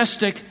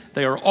majestic.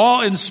 They are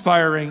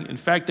awe-inspiring. In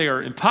fact, they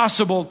are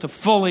impossible to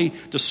fully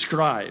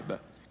describe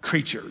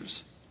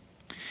creatures.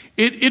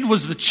 It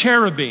was the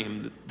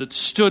cherubim that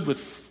stood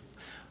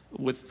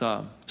with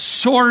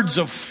swords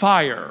of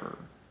fire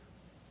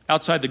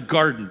outside the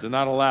garden to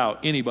not allow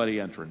anybody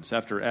entrance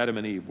after Adam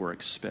and Eve were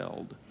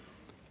expelled.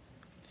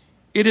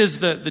 It is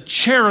the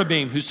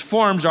cherubim whose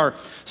forms are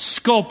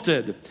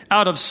sculpted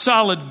out of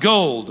solid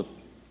gold,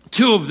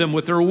 two of them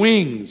with their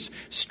wings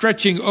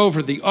stretching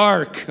over the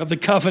Ark of the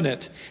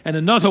Covenant, and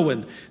another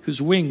one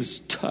whose wings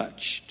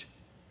touched.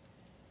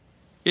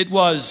 It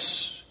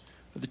was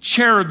the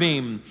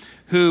cherubim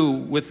who,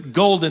 with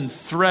golden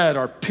thread,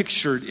 are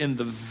pictured in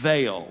the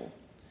veil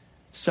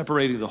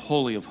separating the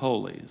Holy of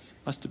Holies.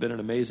 Must have been an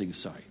amazing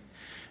sight.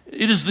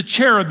 It is the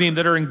cherubim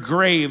that are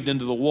engraved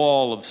into the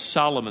wall of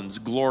Solomon's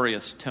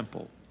glorious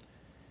temple.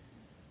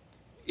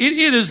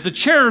 It is the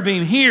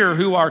cherubim here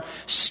who are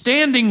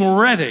standing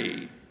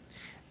ready.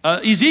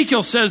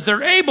 Ezekiel says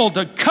they're able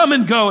to come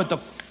and go at the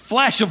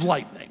flash of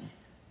lightning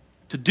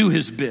to do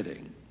his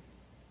bidding.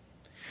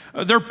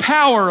 Their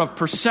power of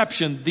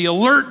perception, the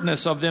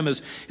alertness of them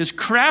is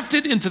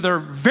crafted into their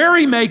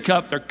very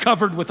makeup. They're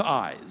covered with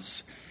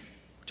eyes,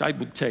 which I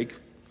would take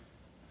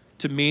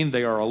to mean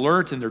they are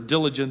alert in their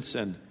diligence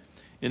and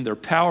in their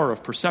power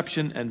of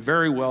perception, and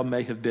very well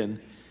may have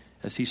been,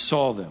 as he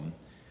saw them,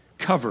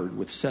 covered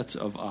with sets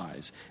of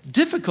eyes.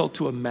 Difficult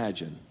to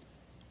imagine,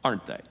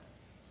 aren't they?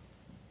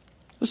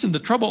 Listen, the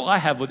trouble I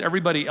have with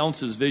everybody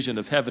else's vision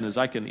of heaven is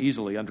I can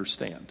easily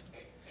understand.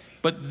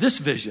 But this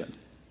vision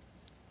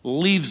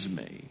leaves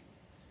me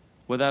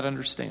without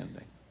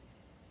understanding.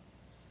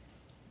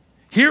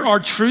 Here are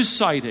true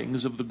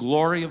sightings of the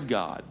glory of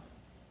God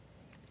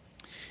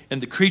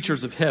and the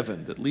creatures of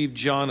heaven that leave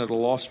John at a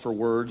loss for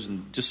words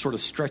and just sort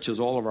of stretches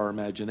all of our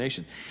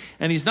imagination.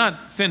 And he's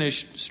not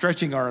finished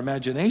stretching our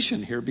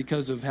imagination here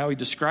because of how he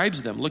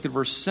describes them. Look at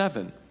verse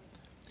 7.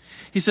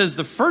 He says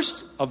the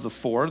first of the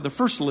four, the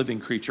first living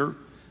creature,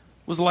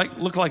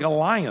 looked like a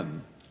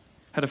lion,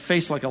 had a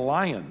face like a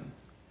lion.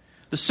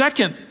 The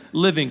second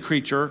living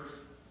creature,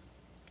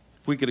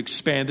 if we could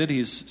expand it,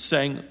 he's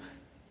saying,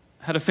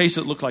 had a face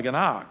that looked like an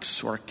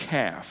ox or a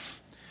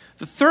calf.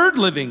 The third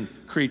living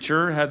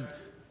creature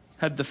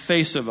had the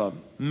face of a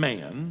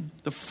man.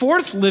 The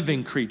fourth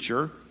living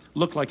creature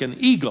looked like an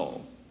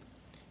eagle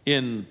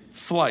in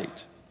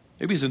flight.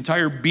 Maybe his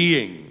entire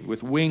being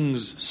with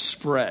wings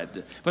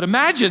spread. But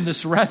imagine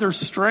this rather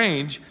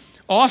strange,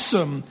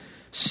 awesome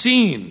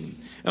scene.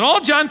 And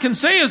all John can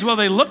say is, well,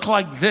 they look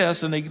like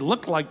this, and they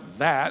look like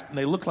that, and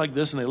they look like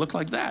this, and they look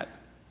like that.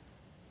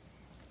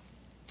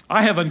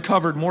 I have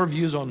uncovered more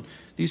views on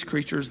these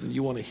creatures than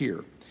you want to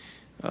hear,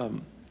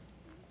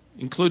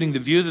 including the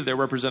view that they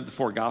represent the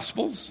four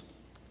Gospels.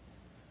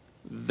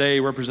 They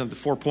represent the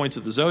 4 points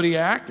of the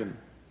zodiac, and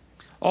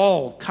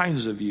all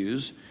kinds of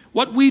views.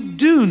 What we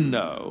do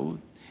know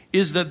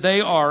is that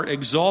they are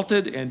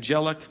exalted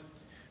angelic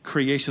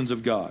creations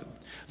of God.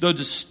 Though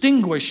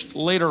distinguished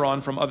later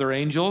on from other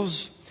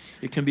angels,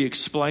 it can be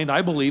explained,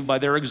 I believe, by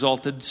their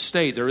exalted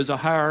state. There is a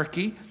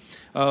hierarchy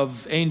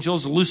of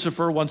angels,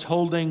 Lucifer once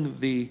holding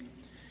the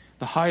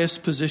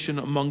highest position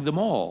among them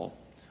all,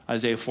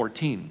 Isaiah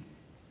 14.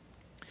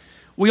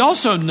 We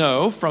also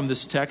know from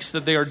this text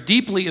that they are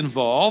deeply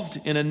involved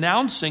in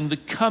announcing the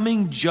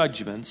coming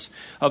judgments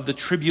of the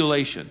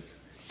tribulation.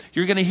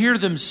 You're going to hear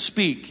them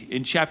speak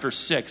in chapter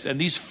 6, and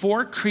these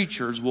four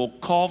creatures will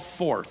call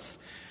forth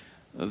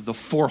the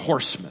four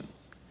horsemen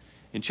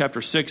in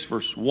chapter 6,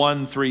 verse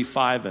 1, 3,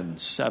 5, and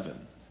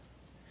 7.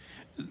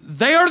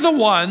 They are the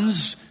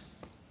ones,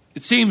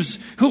 it seems,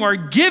 who are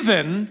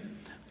given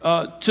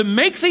to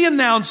make the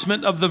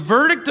announcement of the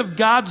verdict of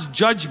God's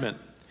judgment.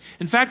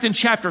 In fact, in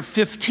chapter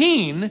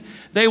 15,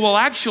 they will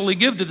actually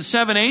give to the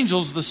seven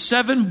angels the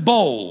 7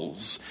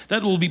 bowls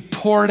that will be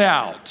poured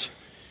out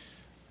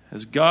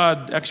as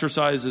God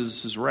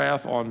exercises his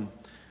wrath on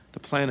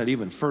the planet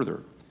even further.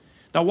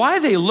 Now, why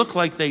they look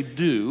like they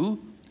do,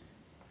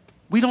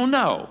 we don't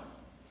know.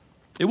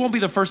 It won't be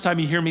the first time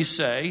you hear me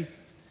say,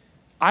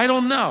 I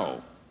don't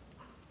know.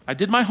 I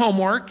did my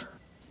homework,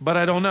 but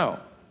I don't know.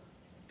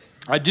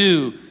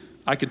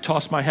 I could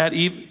toss my hat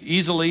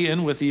easily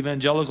in with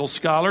evangelical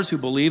scholars who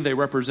believe they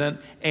represent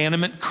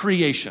animate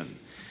creation.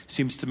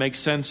 Seems to make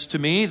sense to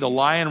me. The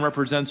lion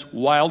represents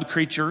wild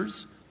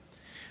creatures.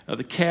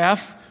 The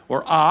calf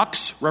or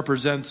ox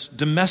represents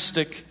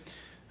domestic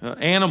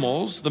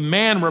animals. The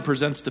man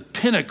represents the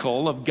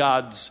pinnacle of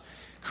God's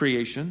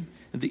creation.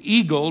 And the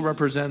eagle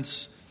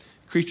represents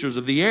creatures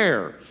of the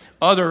air.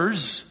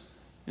 Others,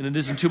 and it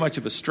isn't too much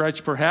of a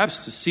stretch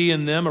perhaps to see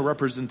in them a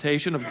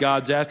representation of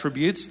God's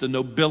attributes, the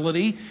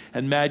nobility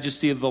and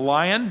majesty of the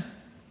lion,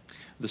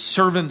 the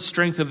servant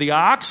strength of the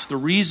ox, the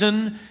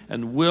reason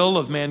and will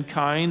of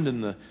mankind,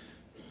 and the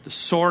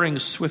soaring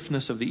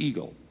swiftness of the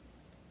eagle.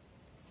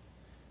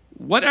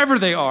 Whatever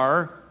they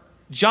are,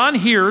 John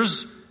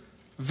hears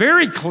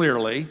very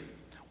clearly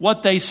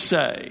what they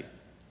say.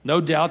 No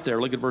doubt there.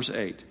 Look at verse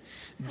 8.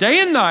 Day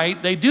and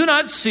night they do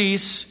not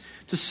cease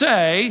to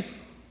say,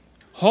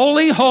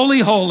 Holy, holy,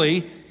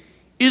 holy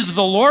is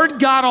the Lord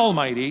God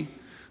Almighty,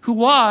 who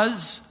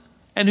was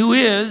and who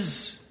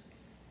is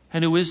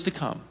to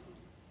come.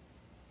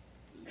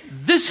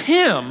 This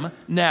hymn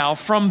now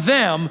from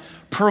them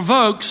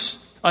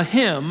provokes a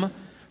hymn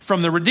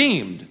from the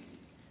redeemed.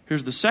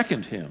 Here's the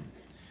second hymn.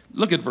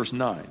 Look at verse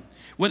 9.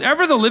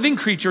 Whenever the living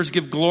creatures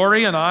give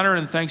glory and honor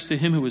and thanks to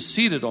him who is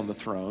seated on the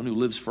throne, who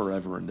lives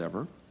forever and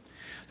ever,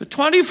 the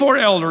 24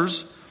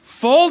 elders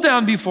fall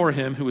down before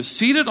him who is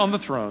seated on the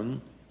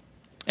throne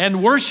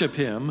and worship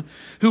him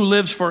who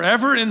lives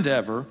forever and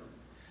ever.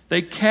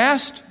 They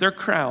cast their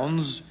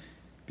crowns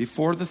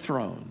before the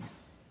throne.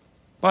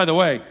 By the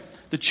way,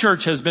 the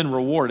church has been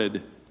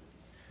rewarded.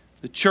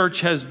 The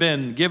church has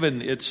been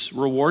given its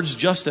rewards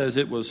just as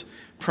it was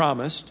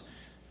promised,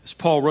 as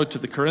Paul wrote to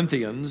the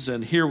Corinthians,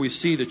 and here we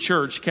see the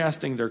church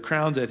casting their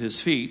crowns at his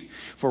feet.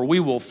 For we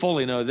will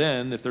fully know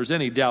then, if there's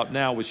any doubt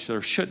now, which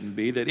there shouldn't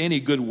be, that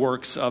any good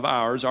works of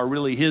ours are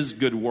really his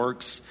good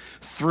works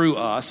through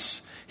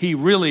us. He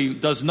really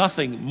does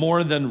nothing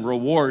more than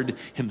reward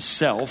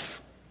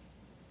himself.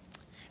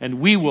 And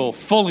we will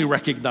fully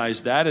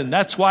recognize that, and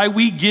that's why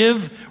we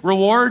give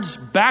rewards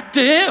back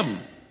to him.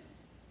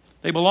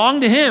 They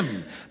belong to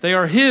him. They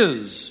are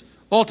his,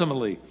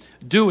 ultimately,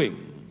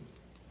 doing.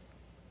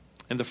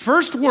 And the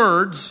first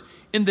words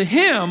in the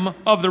hymn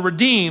of the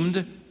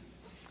redeemed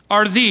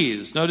are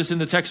these. Notice in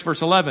the text,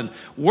 verse 11.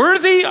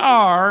 Worthy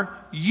are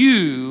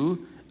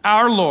you,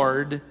 our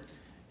Lord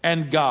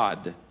and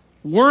God.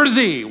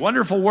 Worthy,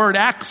 wonderful word,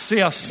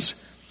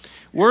 axios.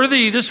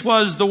 Worthy, this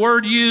was the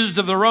word used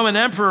of the Roman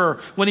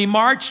emperor when he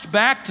marched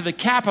back to the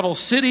capital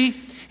city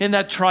in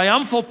that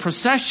triumphal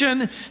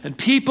procession, and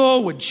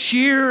people would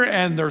cheer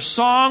and their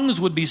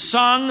songs would be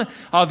sung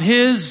of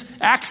his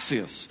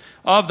axios,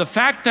 of the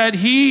fact that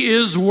he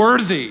is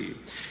worthy.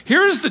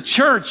 Here's the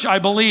church, I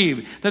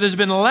believe, that has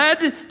been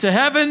led to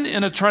heaven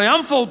in a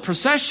triumphal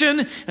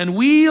procession, and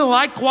we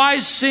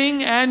likewise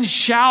sing and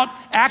shout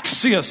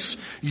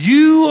axios.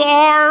 You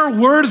are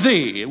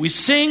worthy. We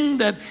sing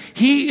that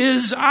he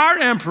is our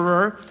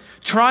emperor,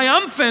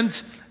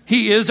 triumphant.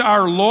 He is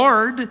our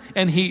Lord,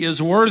 and he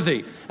is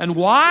worthy. And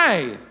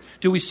why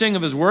do we sing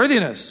of his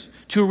worthiness?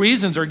 Two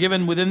reasons are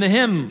given within the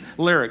hymn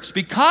lyrics.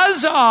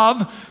 Because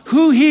of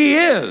who he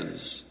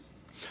is.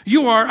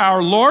 You are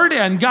our Lord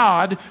and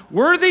God,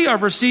 worthy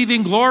of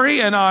receiving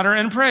glory and honor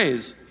and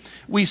praise.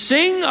 We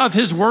sing of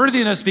his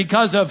worthiness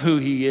because of who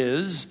he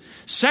is.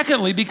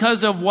 Secondly,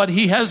 because of what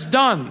he has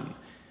done.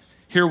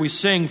 Here we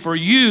sing, for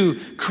you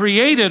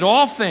created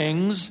all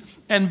things,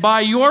 and by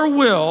your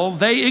will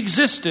they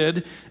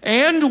existed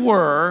and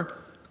were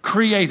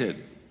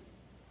created.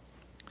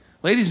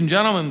 Ladies and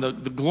gentlemen,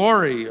 the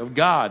glory of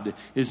God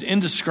is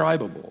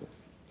indescribable.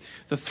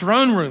 The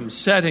throne room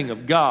setting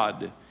of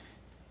God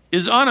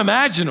is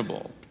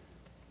unimaginable.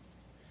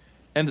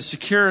 And the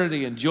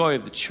security and joy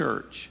of the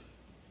church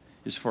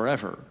is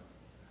forever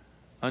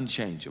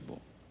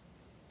unchangeable.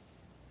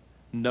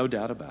 No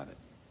doubt about it.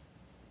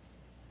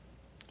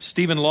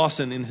 Stephen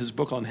Lawson, in his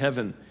book on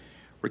heaven,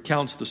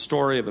 recounts the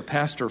story of a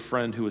pastor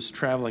friend who was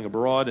traveling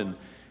abroad, and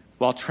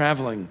while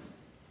traveling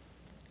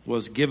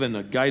was given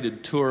a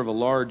guided tour of a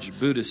large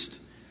Buddhist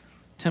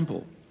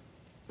temple.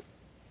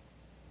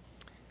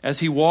 As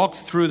he walked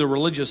through the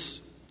religious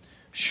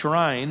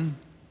shrine,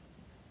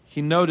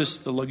 he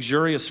noticed the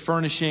luxurious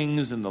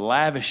furnishings and the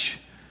lavish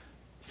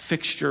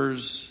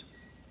fixtures,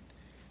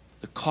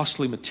 the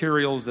costly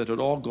materials that had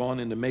all gone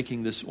into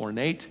making this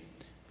ornate,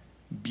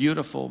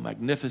 beautiful,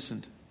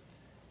 magnificent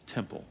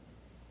temple.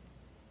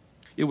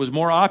 It was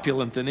more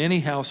opulent than any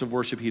house of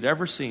worship he'd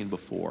ever seen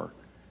before.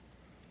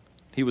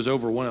 He was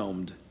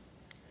overwhelmed.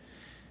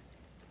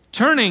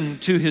 Turning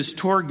to his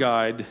tour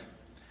guide,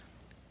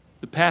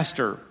 the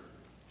pastor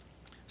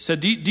said,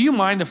 do you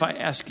mind if I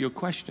ask you a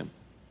question?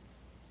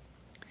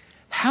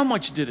 How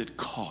much did it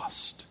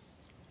cost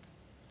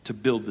to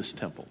build this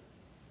temple?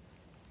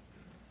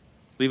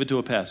 Leave it to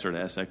a pastor to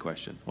ask that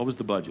question. What was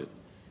the budget?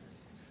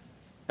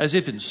 As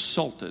if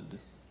insulted,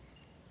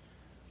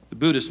 the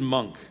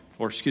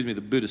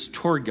Buddhist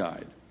tour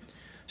guide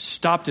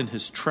stopped in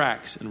his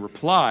tracks and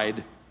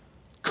replied,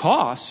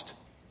 cost?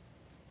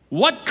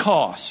 What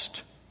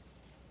cost?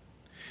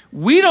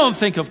 We don't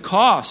think of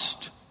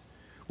cost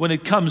when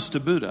it comes to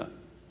Buddha.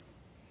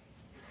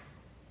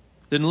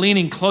 Then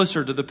leaning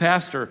closer to the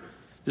pastor,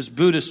 this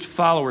Buddhist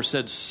follower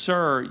said,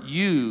 Sir,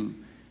 you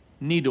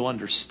need to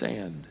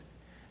understand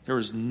there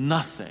is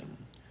nothing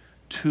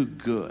too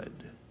good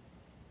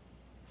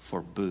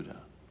for Buddha.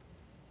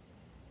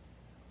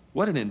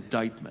 What an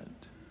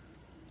indictment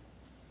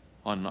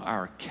on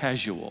our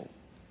casual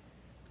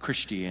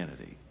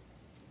Christianity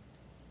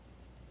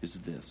is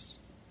this.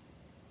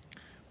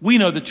 We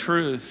know the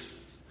truth.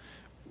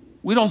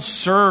 We don't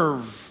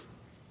serve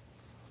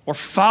or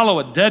follow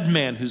a dead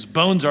man whose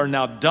bones are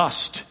now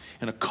dust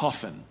in a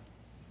coffin.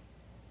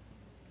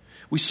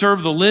 We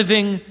serve the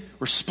living,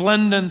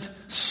 resplendent,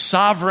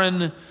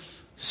 sovereign,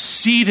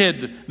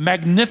 seated,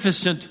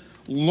 magnificent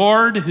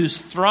Lord whose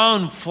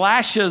throne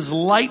flashes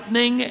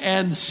lightning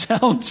and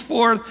sounds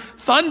forth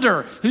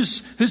thunder,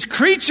 whose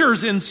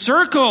creatures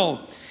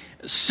encircle,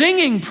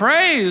 singing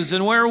praise,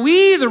 and where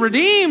we, the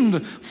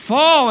redeemed,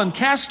 fall and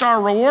cast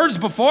our rewards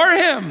before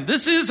him.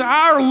 This is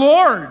our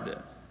Lord.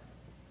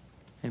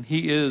 And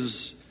he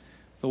is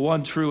the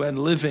one true and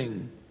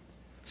living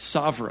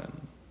sovereign.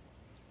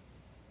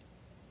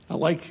 I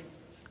like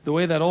the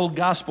way that old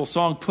gospel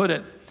song put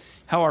it,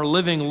 how our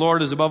living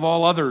Lord is above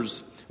all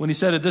others, when he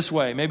said it this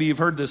way. Maybe you've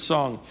heard this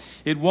song.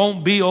 It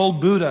won't be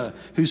old Buddha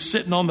who's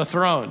sitting on the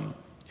throne.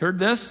 Heard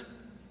this?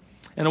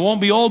 And it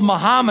won't be old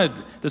Muhammad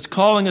that's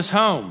calling us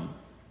home.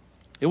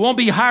 It won't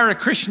be Hare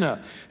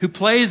Krishna who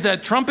plays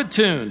that trumpet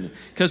tune,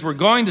 because we're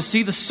going to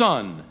see the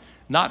sun,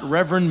 not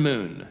Reverend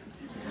Moon.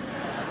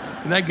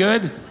 Isn't that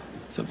good?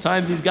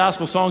 Sometimes these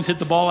gospel songs hit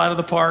the ball out of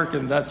the park,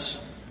 and that's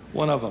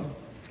one of them.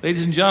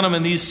 Ladies and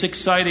gentlemen, these 6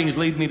 sightings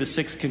lead me to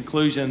 6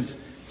 conclusions.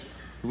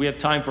 We have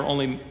time for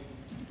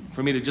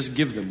me to just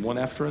give them one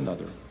after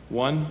another.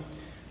 1,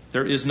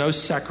 there is no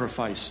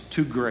sacrifice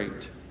too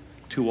great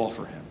to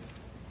offer him.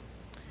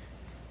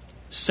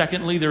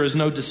 Secondly, there is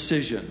no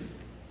decision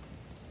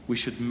we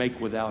should make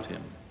without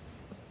him.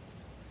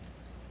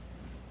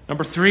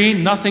 Number 3,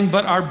 nothing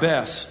but our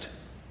best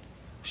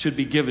should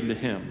be given to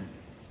him.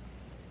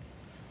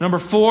 Number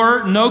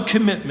 4, no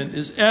commitment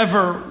is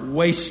ever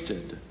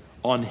wasted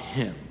on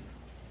him.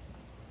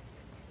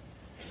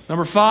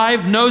 Number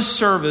 5, no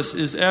service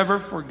is ever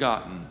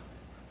forgotten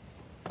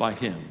by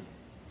him.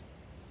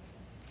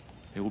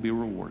 It will be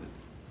rewarded.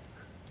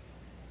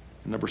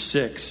 And number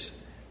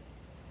 6,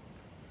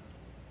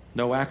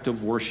 no act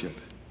of worship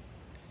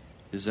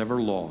is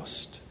ever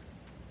lost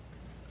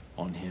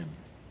on him.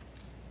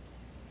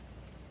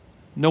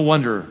 No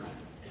wonder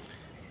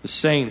the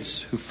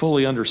saints who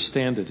fully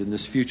understand it in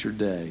this future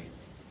day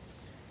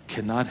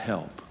cannot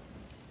help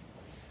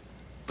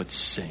but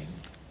sing.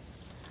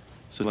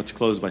 So let's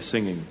close by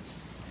singing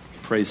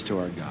praise to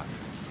our God.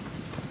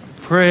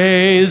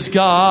 Praise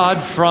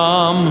God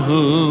from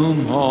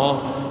whom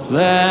all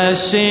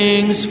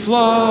blessings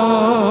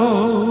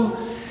flow.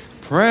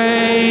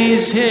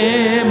 Praise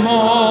him,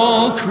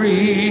 all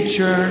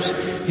creatures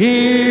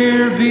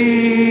here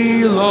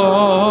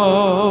below.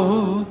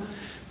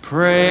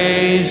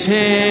 Praise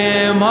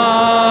him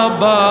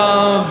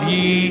above,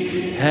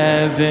 ye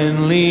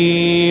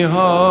heavenly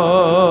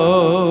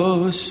hosts.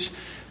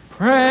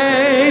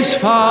 Praise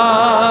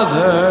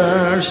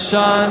Father,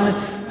 Son,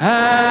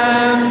 and